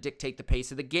them and dictate the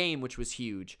pace of the game, which was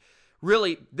huge.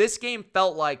 Really, this game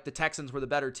felt like the Texans were the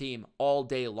better team all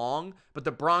day long, but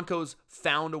the Broncos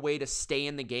found a way to stay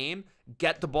in the game,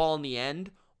 get the ball in the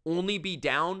end, only be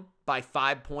down by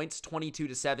 5 points,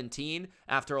 22-17,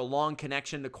 after a long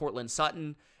connection to Cortland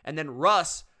Sutton. And then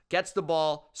Russ gets the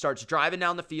ball, starts driving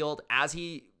down the field as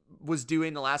he was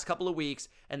doing the last couple of weeks,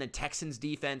 and the Texans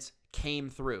defense came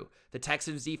through. The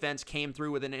Texans defense came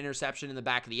through with an interception in the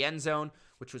back of the end zone,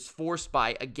 which was forced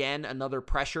by, again, another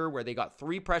pressure where they got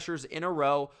 3 pressures in a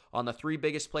row on the 3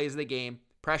 biggest plays of the game.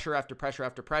 Pressure after pressure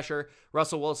after pressure.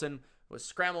 Russell Wilson was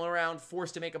scrambling around,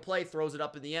 forced to make a play, throws it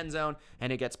up in the end zone,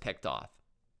 and it gets picked off.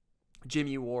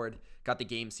 Jimmy Ward got the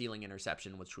game-sealing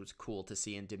interception, which was cool to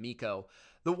see in D'Amico.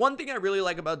 The one thing I really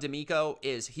like about D'Amico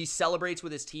is he celebrates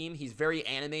with his team. He's very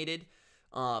animated.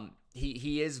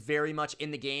 He is very much in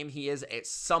the game. He is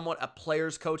somewhat a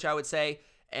player's coach, I would say.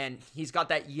 and he's got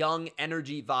that young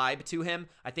energy vibe to him.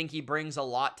 I think he brings a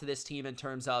lot to this team in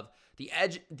terms of the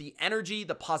edge, the energy,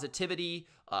 the positivity,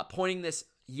 pointing this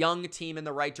young team in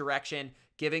the right direction,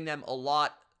 giving them a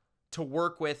lot to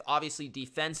work with, obviously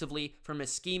defensively from a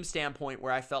scheme standpoint,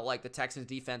 where I felt like the Texans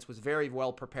defense was very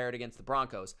well prepared against the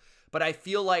Broncos. But I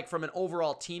feel like from an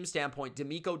overall team standpoint,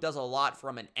 DeMeco does a lot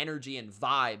from an energy and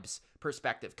vibes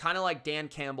perspective, kind of like Dan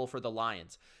Campbell for the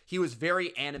Lions. He was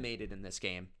very animated in this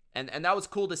game, and that was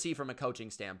cool to see from a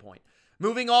coaching standpoint.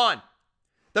 Moving on,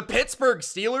 the Pittsburgh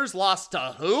Steelers lost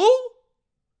to who?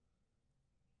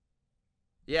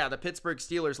 Yeah, the Pittsburgh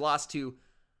Steelers lost to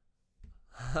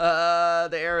the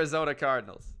Arizona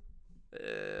Cardinals.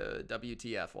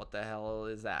 WTF, what the hell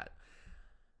is that?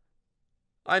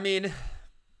 I mean,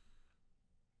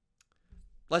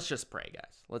 let's just pray,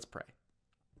 guys. Let's pray.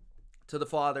 To the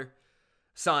Father,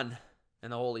 Son,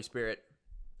 and the Holy Spirit.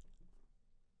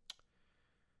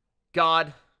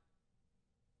 God,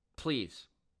 please,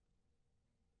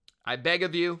 I beg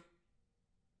of you,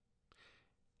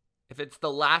 if it's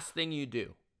the last thing you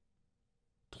do,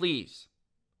 please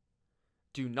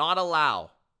do not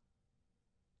allow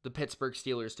the Pittsburgh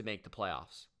Steelers to make the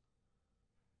playoffs.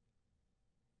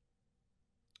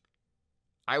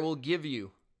 I will give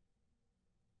you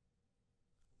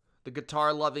the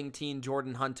guitar-loving teen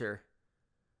Jordan Hunter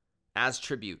as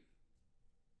tribute.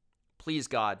 Please,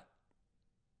 God,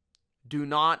 do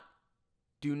not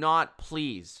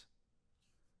please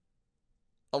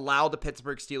allow the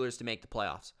Pittsburgh Steelers to make the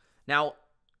playoffs. Now,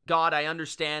 God, I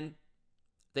understand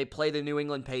they play the New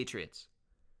England Patriots.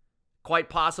 Quite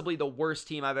possibly the worst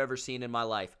team I've ever seen in my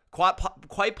life.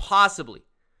 Quite possibly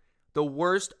the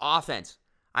worst offense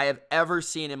I have ever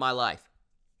seen in my life.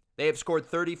 They have scored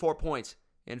 34 points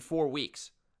in 4 weeks.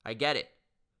 I get it.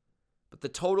 But the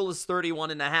total is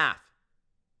 31.5.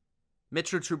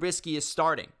 Mitchell Trubisky is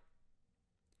starting.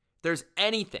 If there's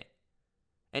anything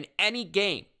and any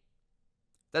game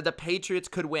that the Patriots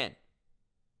could win,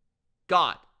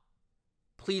 God,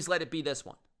 please let it be this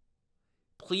one.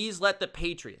 Please let the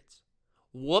Patriots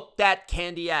whoop that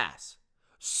candy ass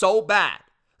so bad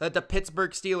that the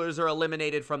Pittsburgh Steelers are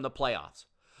eliminated from the playoffs.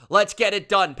 Let's get it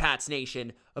done, Pats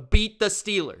Nation. Beat the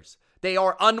Steelers. They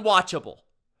are unwatchable.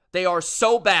 They are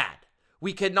so bad.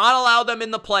 We cannot allow them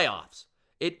in the playoffs.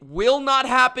 It will not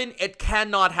happen. It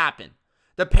cannot happen.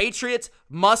 The Patriots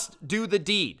must do the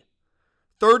deed.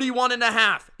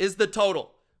 31.5 is the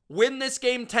total. Win this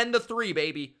game 10-3,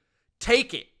 baby.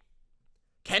 Take it.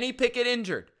 Kenny Pickett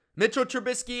injured. Mitchell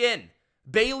Trubisky in.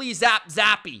 Bailey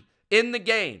Zappi in the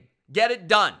game. Get it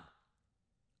done.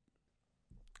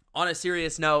 On a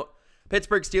serious note,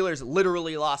 Pittsburgh Steelers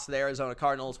literally lost to the Arizona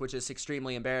Cardinals, which is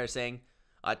extremely embarrassing.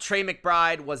 Trey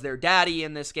McBride was their daddy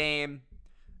in this game,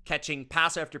 catching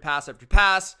pass after pass after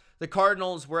pass. The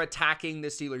Cardinals were attacking the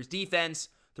Steelers' defense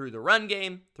through the run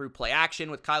game, through play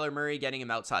action with Kyler Murray getting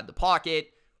him outside the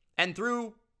pocket, and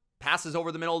through passes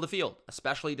over the middle of the field,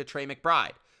 especially to Trey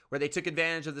McBride, where they took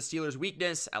advantage of the Steelers'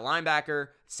 weakness at linebacker,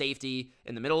 safety,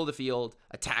 in the middle of the field,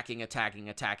 attacking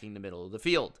the middle of the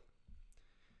field.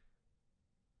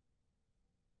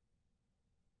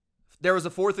 There was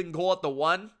a 4th and goal at the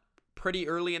 1 pretty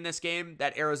early in this game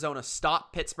that Arizona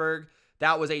stopped Pittsburgh.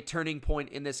 That was a turning point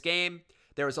in this game.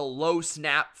 There was a low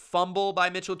snap fumble by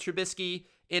Mitchell Trubisky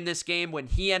in this game when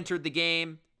he entered the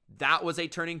game. That was a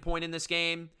turning point in this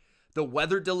game. The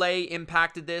weather delay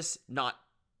impacted this, not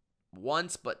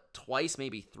once, but twice,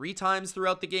 maybe 3 times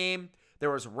throughout the game.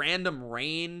 There was random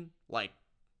rain, like,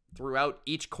 throughout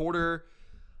each quarter.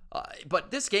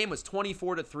 But this game was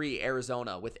 24-3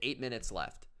 Arizona with 8 minutes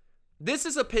left. This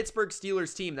is a Pittsburgh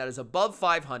Steelers team that is above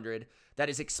 500, that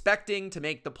is expecting to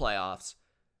make the playoffs.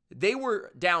 They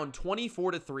were down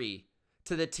 24-3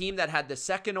 to the team that had the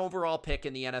 2nd overall pick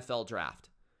in the NFL draft.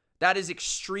 That is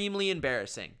extremely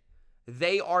embarrassing.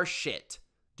 They are shit.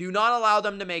 Do not allow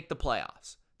them to make the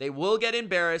playoffs. They will get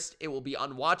embarrassed. It will be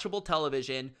unwatchable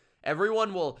television.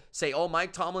 Everyone will say, oh,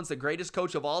 Mike Tomlin's the greatest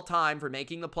coach of all time for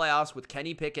making the playoffs with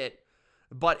Kenny Pickett.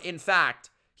 But in fact,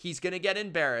 he's going to get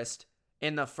embarrassed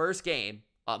in the first game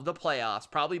of the playoffs,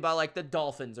 probably by like the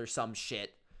Dolphins or some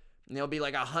shit. And it'll be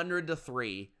like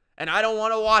 100-3. And I don't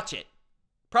want to watch it.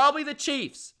 Probably the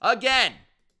Chiefs. Again.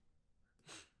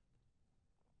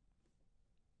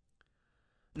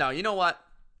 No, you know what?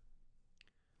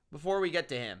 Before we get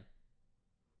to him,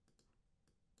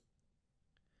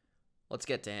 let's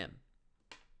get to him.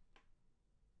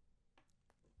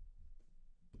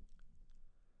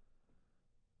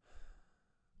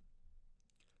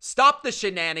 Stop the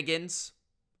shenanigans.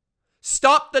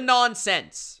 Stop the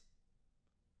nonsense.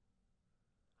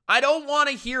 I don't want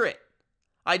to hear it.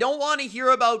 I don't want to hear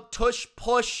about tush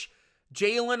push,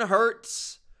 Jalen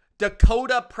Hurts,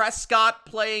 Dakota Prescott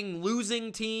playing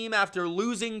losing team after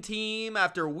losing team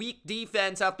after weak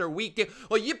defense after weak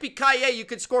well, yippee-ki-yay, you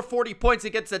could score 40 points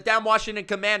against the damn Washington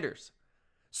Commanders.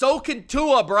 So can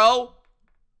Tua, bro.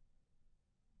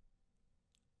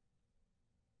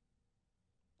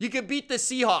 You could beat the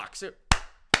Seahawks.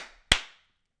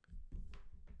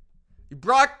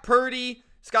 Brock Purdy,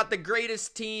 he's got the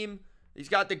greatest team. He's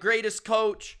got the greatest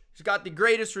coach. He's got the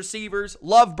greatest receivers.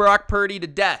 Love Brock Purdy to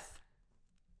death.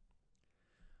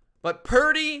 But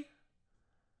Purdy,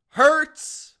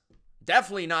 Hurts,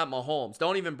 definitely not Mahomes.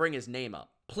 Don't even bring his name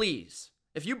up. Please.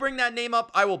 If you bring that name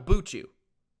up, I will boot you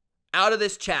out of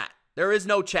this chat. There is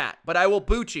no chat, but I will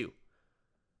boot you.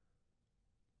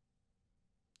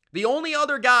 The only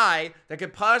other guy that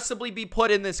could possibly be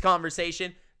put in this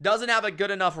conversation doesn't have a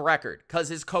good enough record because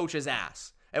his coach is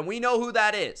ass. And we know who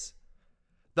that is.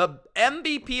 The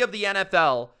MVP of the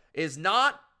NFL is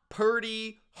not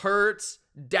Purdy, Hurts,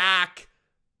 Dak,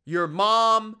 your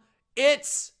mom.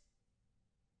 It's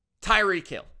Tyreek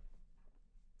Hill.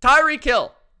 Tyreek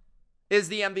Hill is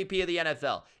the MVP of the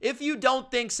NFL. If you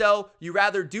don't think so, you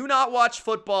rather do not watch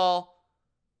football,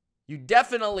 you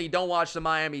definitely don't watch the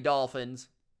Miami Dolphins,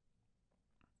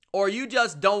 or you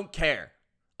just don't care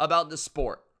about the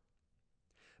sport.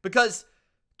 Because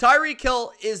Tyreek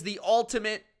Hill is the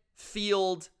ultimate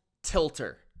field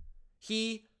tilter.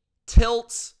 He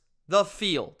tilts the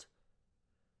field.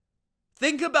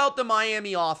 Think about the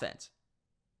Miami offense.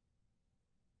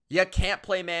 You can't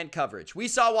play man coverage. We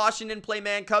saw Washington play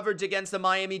man coverage against the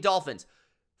Miami Dolphins.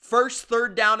 First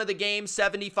third down of the game,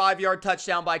 75-yard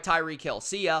touchdown by Tyreek Hill.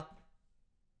 See ya.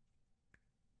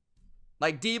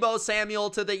 Like Deebo Samuel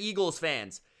to the Eagles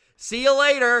fans. See you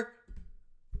later.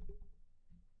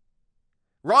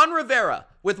 Ron Rivera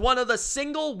with one of the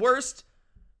single worst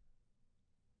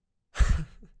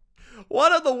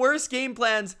one of the worst game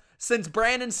plans since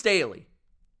Brandon Staley.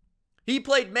 He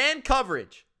played man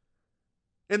coverage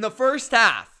in the first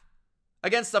half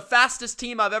against the fastest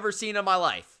team I've ever seen in my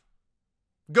life.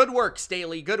 Good work,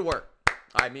 Staley. Good work.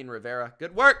 I mean Rivera.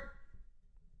 Good work.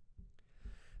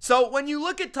 So when you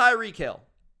look at Tyreek Hill,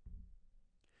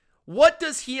 what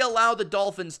does he allow the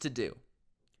Dolphins to do?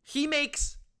 He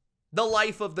makes the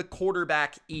life of the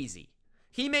quarterback easy.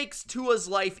 He makes Tua's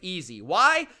life easy.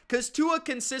 Why? Because Tua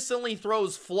consistently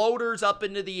throws floaters up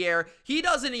into the air. He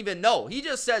doesn't even know. He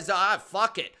just says,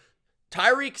 fuck it.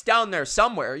 Tyreek's down there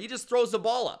somewhere. He just throws the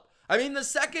ball up. I mean, the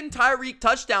second Tyreek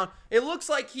touchdown, it looks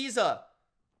like he's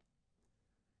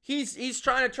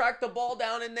trying to track the ball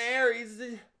down in the air.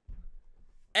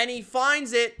 And he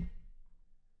finds it,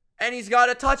 and he's got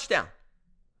a touchdown.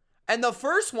 And the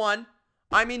first one,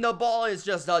 I mean, the ball is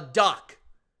just a duck.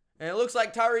 And it looks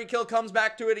like Tyreek Hill comes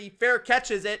back to it. He fair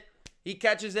catches it. He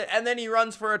catches it, and then he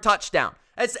runs for a touchdown.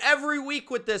 It's every week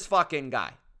with this fucking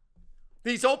guy.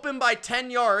 He's open by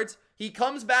 10 yards. He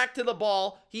comes back to the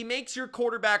ball. He makes your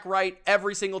quarterback right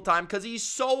every single time because he's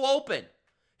so open.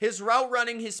 His route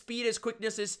running, his speed, his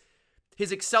quickness,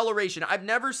 his acceleration. I've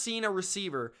never seen a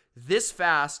receiver this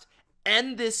fast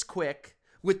and this quick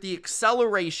with the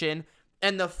acceleration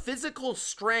and the physical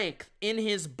strength in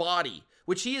his body,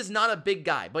 which he is not a big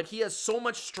guy, but he has so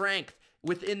much strength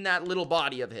within that little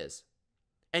body of his.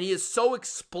 And he is so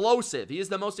explosive. He is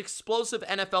the most explosive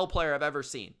NFL player I've ever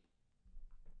seen.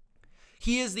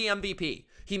 He is the MVP.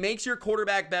 He makes your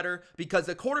quarterback better because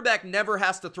the quarterback never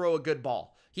has to throw a good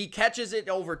ball. He catches it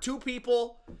over two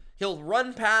people. He'll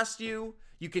run past you.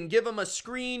 You can give him a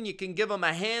screen. You can give him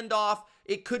a handoff.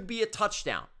 It could be a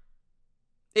touchdown.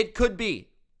 It could be.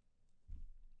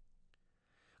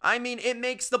 I mean, it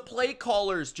makes the play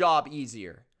caller's job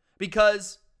easier.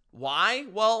 Because, why?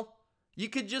 Well, you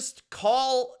could just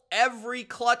call every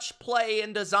clutch play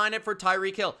and design it for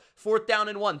Tyreek Hill. 4th down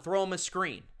and 1, throw him a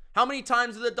screen. How many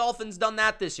times have the Dolphins done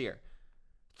that this year?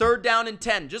 3rd down and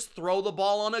 10, just throw the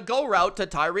ball on a go route to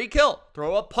Tyreek Hill.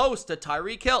 Throw a post to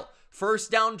Tyreek Hill. 1st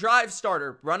down drive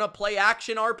starter, run a play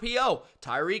action RPO.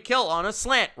 Tyreek Hill on a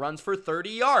slant, runs for 30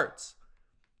 yards.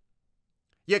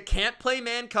 You can't play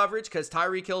man coverage because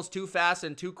Tyreek Hill's too fast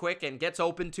and too quick and gets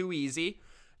open too easy.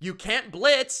 You can't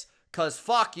blitz because,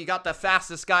 fuck, you got the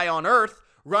fastest guy on earth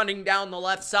running down the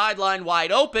left sideline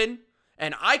wide open,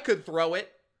 and I could throw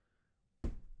it.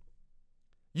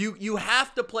 You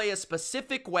have to play a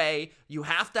specific way. You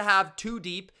have to have two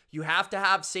deep. You have to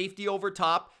have safety over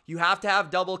top. You have to have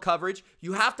double coverage.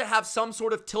 You have to have some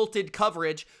sort of tilted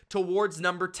coverage towards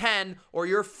number 10 or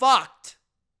you're fucked.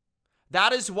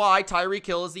 That is why Tyreek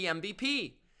Hill is the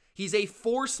MVP. He's a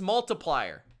force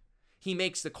multiplier. He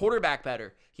makes the quarterback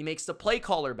better. He makes the play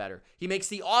caller better. He makes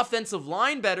the offensive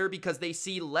line better because they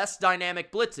see less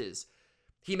dynamic blitzes.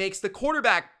 He makes the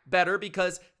quarterback better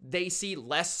because they see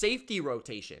less safety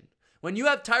rotation. When you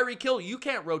have Tyreek Hill, you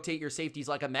can't rotate your safeties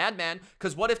like a madman,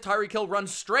 because what if Tyreek Hill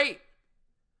runs straight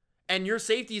and your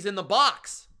safety's in the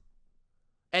box?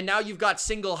 And now you've got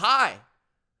single high.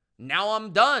 Now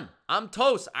I'm done. I'm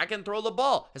toast. I can throw the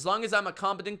ball as long as I'm a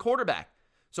competent quarterback.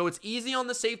 So it's easy on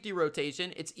the safety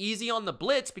rotation. It's easy on the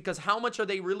blitz, because how much are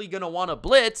they really going to want to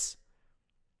blitz?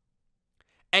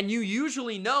 And you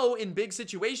usually know in big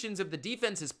situations, if the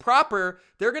defense is proper,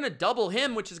 they're going to double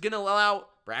him, which is going to allow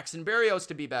Braxton Berrios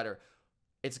to be better.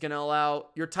 It's going to allow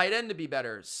your tight end to be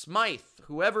better. Smythe,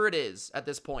 whoever it is at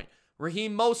this point.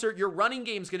 Raheem Mostert, your running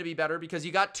game's going to be better because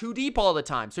you got two deep all the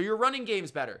time. So your running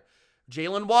game's better.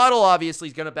 Jalen Waddle obviously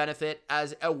is going to benefit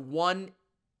as a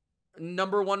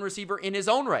number one receiver in his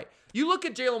own right. You look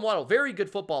at Jalen Waddle, very good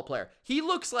football player. He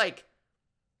looks like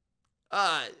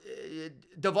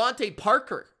Devontae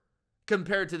Parker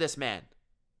compared to this man.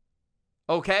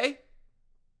 Okay?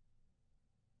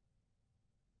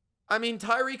 I mean,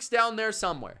 Tyreek's down there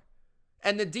somewhere.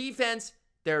 And the defense,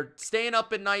 they're staying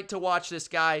up at night to watch this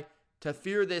guy, to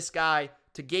fear this guy,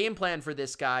 to game plan for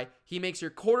this guy. He makes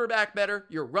your quarterback better,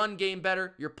 your run game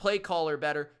better, your play caller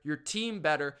better, your team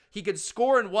better. He could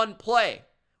score in one play.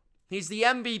 He's the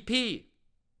MVP.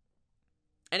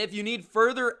 And if you need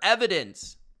further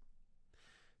evidence,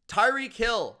 Tyreek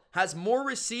Hill has more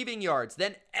receiving yards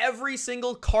than every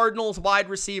single Cardinals wide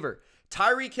receiver.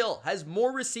 Tyreek Hill has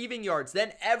more receiving yards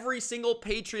than every single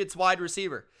Patriots wide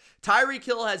receiver. Tyreek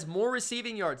Hill has more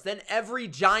receiving yards than every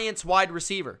Giants wide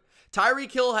receiver.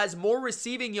 Tyreek Hill has more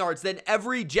receiving yards than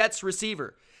every Jets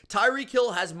receiver. Tyreek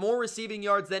Hill has more receiving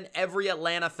yards than every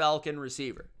Atlanta Falcon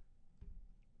receiver.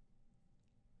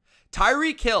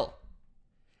 Tyreek Hill,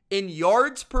 in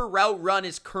yards per route run,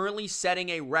 is currently setting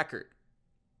a record.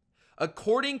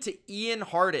 According to Ian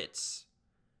Hartitz,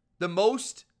 the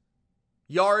most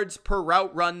yards per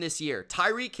route run this year,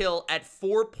 Tyreek Hill at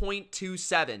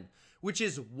 4.27, which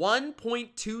is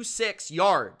 1.26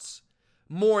 yards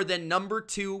more than number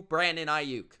 2 Brandon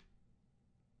Ayuk.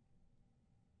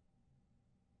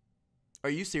 Are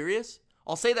you serious?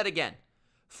 I'll say that again.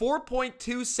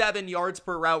 4.27 yards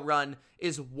per route run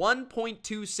is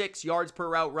 1.26 yards per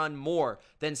route run more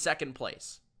than second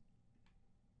place.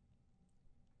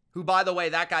 Who, by the way,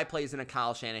 that guy plays in a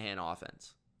Kyle Shanahan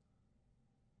offense.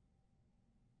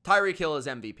 Tyreek Hill is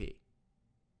MVP.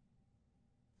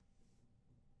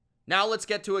 Now let's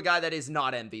get to a guy that is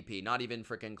not MVP. Not even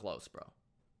freaking close, bro.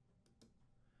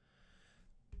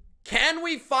 Can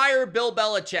we fire Bill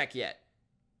Belichick yet?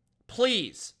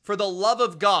 Please, for the love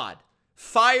of God,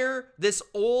 fire this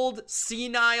old,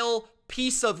 senile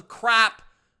piece of crap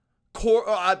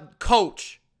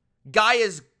coach. Guy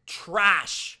is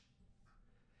trash.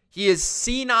 He is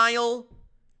senile.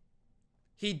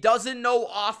 He doesn't know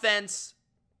offense.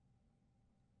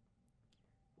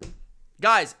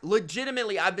 Guys,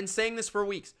 legitimately, I've been saying this for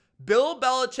weeks. Bill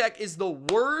Belichick is the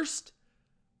worst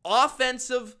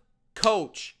offensive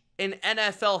coach in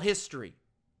NFL history.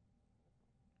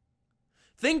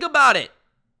 Think about it.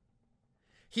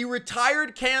 He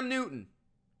retired Cam Newton.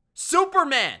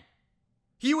 Superman.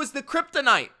 He was the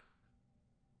kryptonite.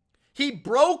 He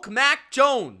broke Mac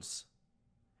Jones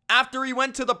after he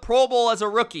went to the Pro Bowl as a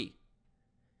rookie.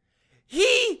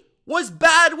 He was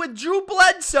bad with Drew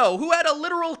Bledsoe, who had a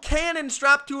literal cannon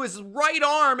strapped to his right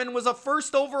arm and was a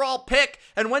first overall pick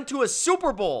and went to a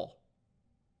Super Bowl.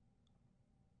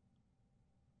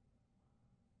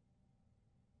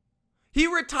 He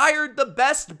retired the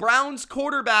best Browns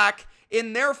quarterback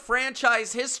in their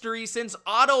franchise history since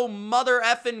Otto Mother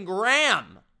Effin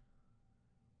Graham.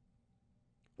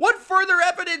 What further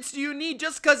evidence do you need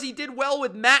just because he did well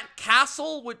with Matt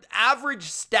Castle with average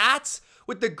stats,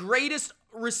 with the greatest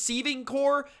receiving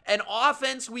core and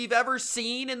offense we've ever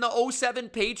seen in the 07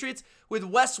 Patriots with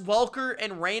Wes Welker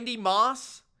and Randy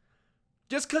Moss?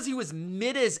 Just because he was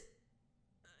mid as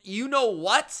you know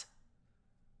what?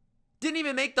 Didn't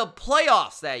even make the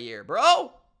playoffs that year,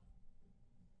 bro.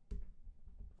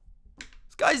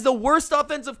 This guy's the worst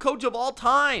offensive coach of all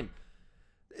time.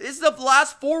 This is the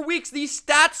last 4 weeks. These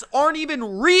stats aren't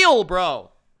even real,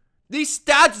 bro. These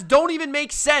stats don't even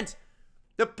make sense.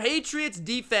 The Patriots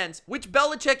defense, which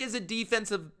Belichick is a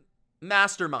defensive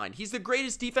mastermind. He's the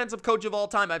greatest defensive coach of all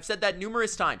time. I've said that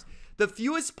numerous times. The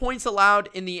fewest points allowed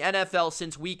in the NFL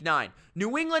since week 9.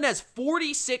 New England has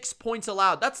 46 points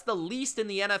allowed. That's the least in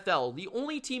the NFL. The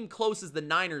only team close is the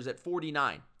Niners at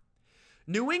 49.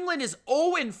 New England is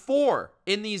 0-4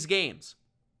 in these games.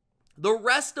 The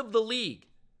rest of the league,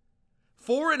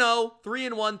 4-0,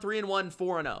 3-1, 3-1,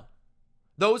 4-0.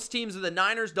 Those teams are the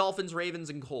Niners, Dolphins, Ravens,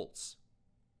 and Colts.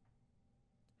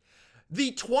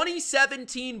 The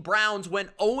 2017 Browns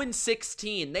went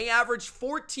 0-16. They averaged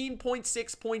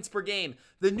 14.6 points per game.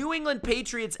 The New England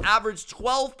Patriots averaged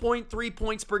 12.3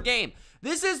 points per game.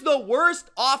 This is the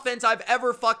worst offense I've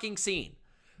ever fucking seen.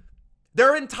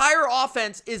 Their entire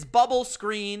offense is bubble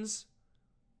screens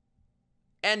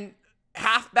and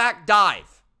halfback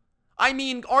dive. I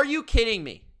mean, are you kidding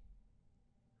me?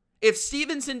 If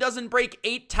Stevenson doesn't break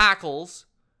 8 tackles,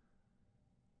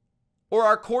 or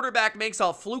our quarterback makes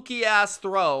a fluky-ass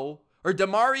throw, or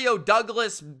Demario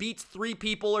Douglas beats 3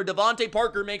 people, or Devontae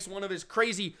Parker makes one of his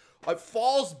crazy,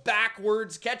 falls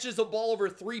backwards, catches a ball over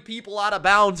 3 people out of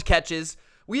bounds catches,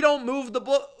 we don't move the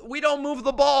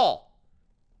ball.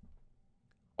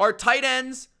 Our tight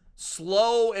ends,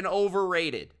 slow and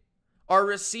overrated. Our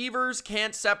receivers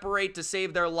can't separate to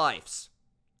save their lives.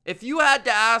 If you had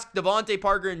to ask Devontae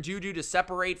Parker and Juju to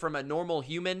separate from a normal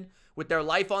human with their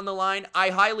life on the line, I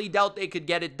highly doubt they could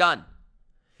get it done.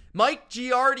 Mike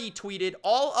Giardi tweeted,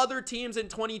 all other teams in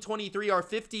 2023 are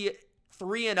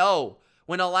 53-0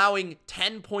 when allowing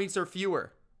 10 points or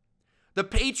fewer. The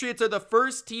Patriots are the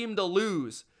first team to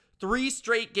lose 3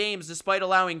 straight games despite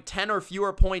allowing 10 or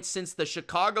fewer points since the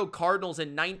Chicago Cardinals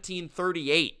in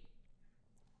 1938.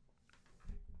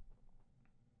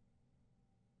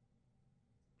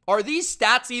 Are these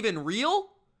stats even real?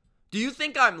 Do you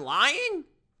think I'm lying?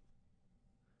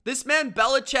 This man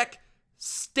Belichick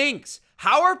stinks.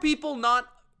 How are people not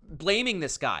blaming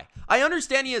this guy? I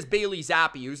understand he has Bailey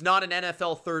Zappi, who's not an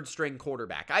NFL third-string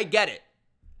quarterback. I get it.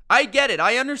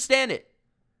 I understand it.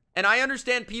 And I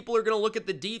understand people are going to look at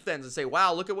the defense and say,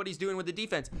 wow, look at what he's doing with the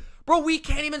defense. Bro, we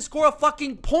can't even score a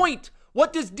fucking point.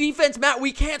 What does defense matter?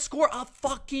 We can't score a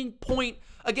fucking point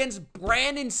against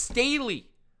Brandon Staley.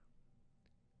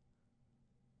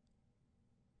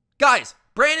 Guys,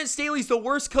 Brandon Staley's the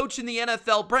worst coach in the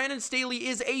NFL. Brandon Staley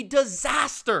is a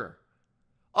disaster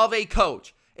of a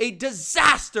coach. A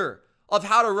disaster of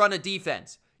how to run a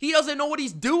defense. He doesn't know what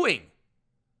he's doing.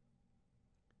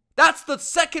 That's the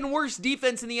second worst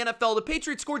defense in the NFL. The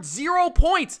Patriots scored 0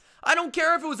 points. I don't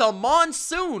care if it was a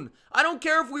monsoon. I don't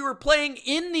care if we were playing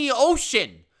in the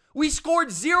ocean. We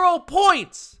scored 0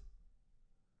 points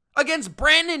against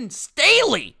Brandon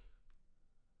Staley.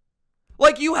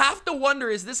 Like, you have to wonder,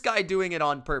 is this guy doing it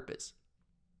on purpose?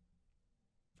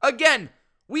 Again,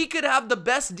 we could have the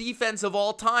best defense of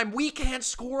all time. We can't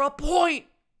score a point.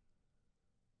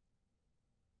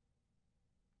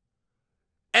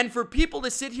 And for people to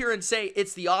sit here and say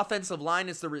it's the offensive line,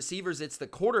 it's the receivers, it's the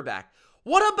quarterback.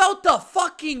 What about the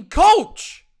fucking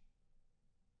coach?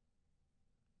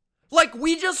 Like,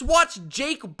 we just watched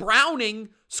Jake Browning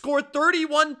score 34?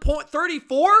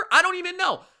 I don't even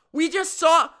know. We just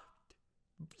saw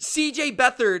CJ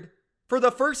Beathard, for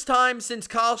the first time since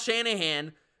Kyle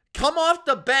Shanahan, come off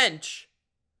the bench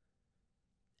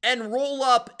and roll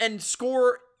up and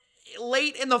score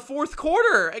late in the 4th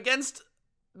quarter against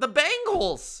the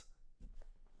Bengals.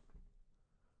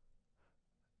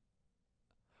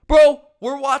 Bro,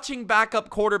 we're watching backup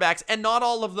quarterbacks, and not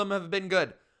all of them have been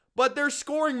good, but they're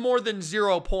scoring more than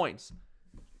 0 points.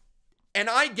 And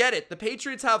I get it. The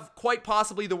Patriots have quite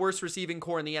possibly the worst receiving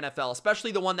core in the NFL,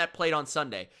 especially the one that played on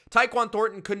Sunday. Tyquan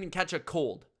Thornton couldn't catch a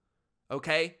cold.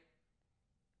 Okay?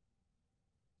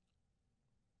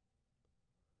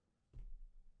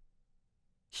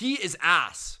 He is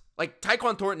ass. Like,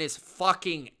 Tyquan Thornton is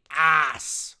fucking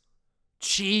ass.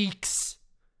 Cheeks.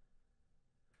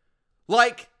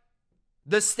 Like,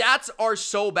 the stats are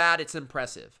so bad, it's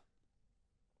impressive.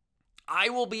 I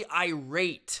will be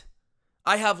irate.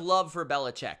 I have love for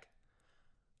Belichick.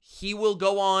 He will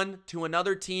go on to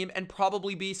another team and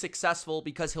probably be successful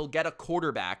because he'll get a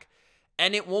quarterback.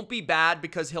 And it won't be bad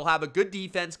because he'll have a good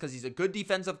defense because he's a good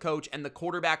defensive coach and the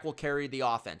quarterback will carry the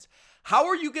offense. How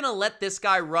are you going to let this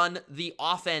guy run the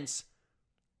offense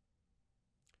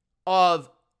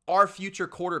of our future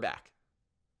quarterback?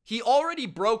 He already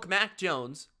broke Mac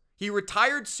Jones. He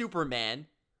retired Superman.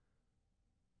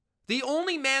 The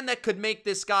only man that could make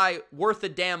this guy worth a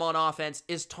damn on offense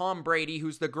is Tom Brady,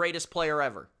 who's the greatest player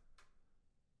ever.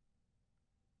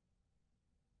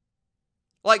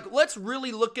 Like, let's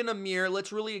really look in a mirror.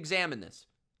 Let's really examine this.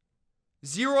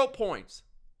 0 points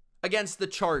against the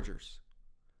Chargers.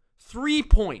 3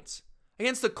 points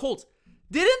against the Colts.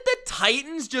 Didn't the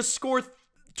Titans just score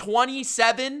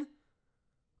 27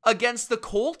 against the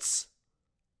Colts?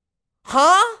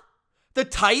 Huh? The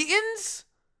Titans?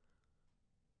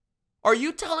 Are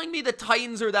you telling me the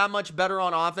Titans are that much better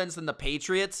on offense than the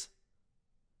Patriots?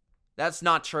 That's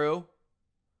not true.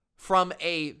 From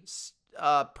a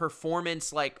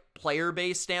performance, like,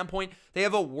 player-based standpoint, they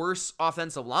have a worse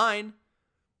offensive line.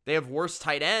 They have worse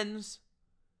tight ends.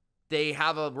 They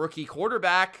have a rookie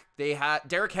quarterback.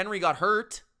 Derrick Henry got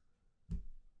hurt.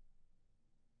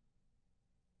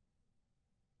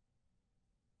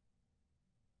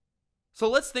 So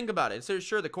let's think about it. So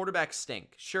sure, the quarterbacks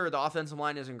stink. Sure, the offensive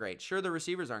line isn't great. Sure, the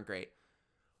receivers aren't great.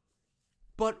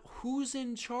 But who's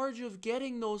in charge of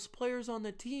getting those players on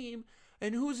the team,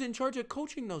 and who's in charge of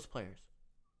coaching those players?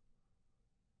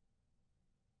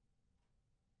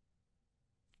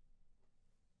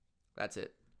 That's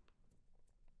it.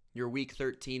 Your Week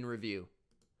 13 review.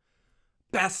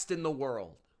 Best in the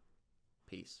world.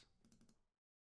 Peace.